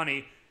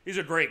Sirianni, he's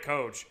a great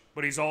coach,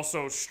 but he's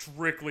also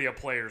strictly a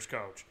player's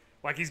coach.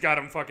 Like he's got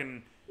him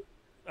fucking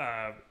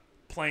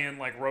playing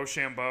like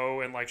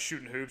Rochambeau and like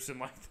shooting hoops and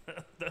like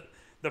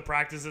the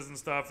practices and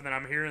stuff. And then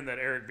I'm hearing that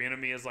Eric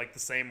Bieniemy is like the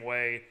same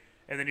way.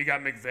 And then you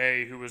got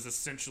McVay, who was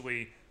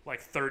essentially like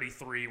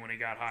 33 when he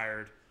got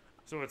hired.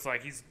 So it's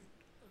like he's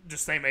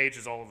just same age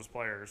as all of his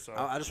players. So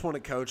I just want a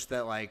coach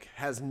that like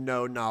has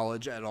no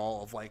knowledge at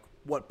all of like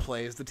what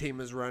plays the team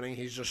is running.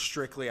 He's just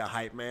strictly a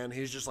hype man.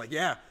 He's just like,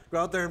 yeah, go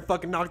out there and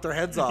fucking knock their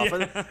heads off.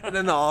 Yeah. And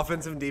then the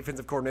offensive and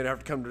defensive coordinator have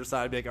to come to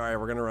decide and be like, all right,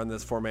 we're going to run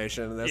this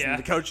formation. And Yeah.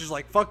 the coach is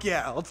like, fuck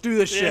yeah, let's do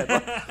this shit.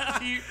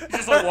 He's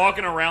just like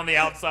walking around the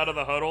outside of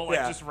the huddle, like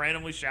Yeah. just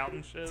randomly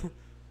shouting shit.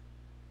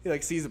 He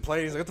like sees the play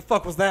and he's like, what the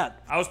fuck was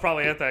that? I was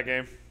probably at that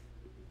game.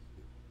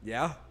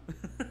 Yeah,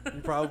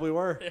 you probably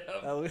were.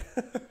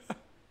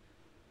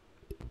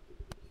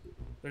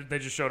 They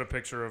just showed a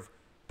picture of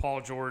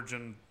Paul George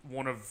and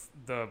one of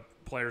the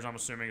players I'm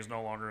assuming is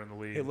no longer in the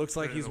league. It looks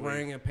like he's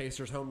wearing a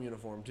Pacers home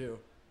uniform too.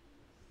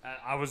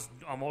 I was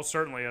almost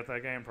certainly at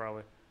that game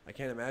probably. I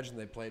can't imagine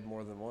they played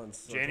more than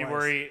once. or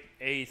January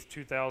 8th,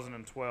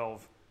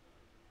 2012.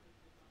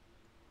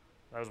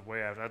 That was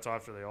way after. That's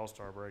after the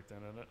All-Star break then,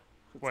 isn't it?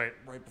 Wait, twice.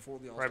 Right before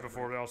the All-Star right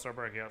before break. the All-Star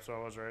break. Yeah, so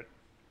I was right.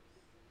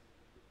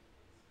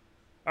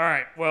 All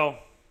right, well,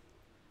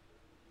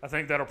 I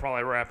think that'll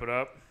probably wrap it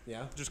up.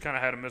 Yeah. Just kind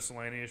of had a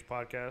miscellaneous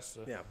podcast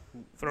to Yeah.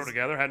 throw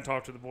together. Hadn't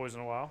talked to the boys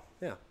in a while.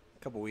 Yeah. A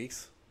couple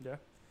weeks. Yeah.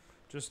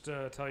 Just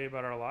tell you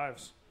about our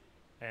lives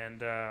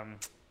and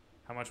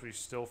how much we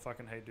still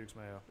fucking hate Duke's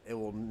Mayo. It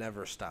will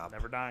never stop.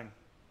 Never dying.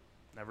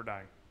 Never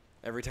dying.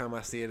 Every time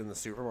I see it in the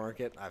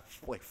supermarket, I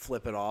like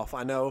flip it off.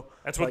 I know.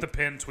 That's what the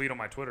pinned tweet on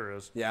my Twitter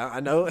is. Yeah,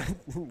 I know.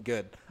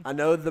 Good. I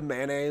know the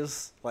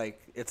mayonnaise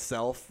like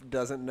itself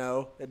doesn't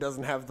know. It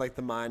doesn't have like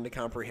the mind to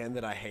comprehend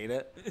that I hate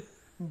it.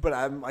 But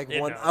I'm like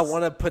I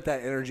want to put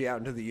that energy out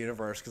into the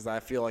universe because I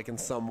feel like in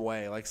some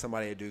way, like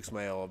somebody at Duke's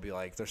Mayo will be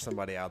like, "There's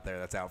somebody out there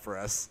that's out for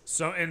us."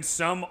 So in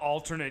some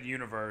alternate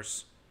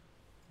universe,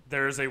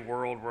 there is a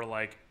world where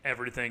like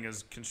everything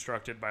is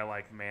constructed by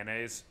like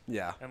mayonnaise.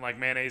 Yeah. And like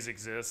mayonnaise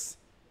exists,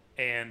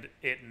 and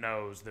it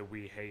knows that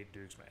we hate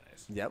Duke's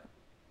mayonnaise. Yep.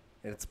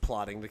 And it's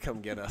plotting to come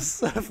get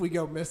us if we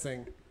go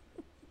missing.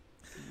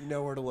 You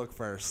know where to look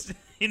first.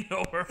 You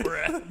know where we're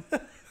at.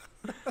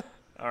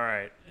 All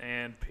right,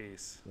 and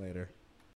peace. Later.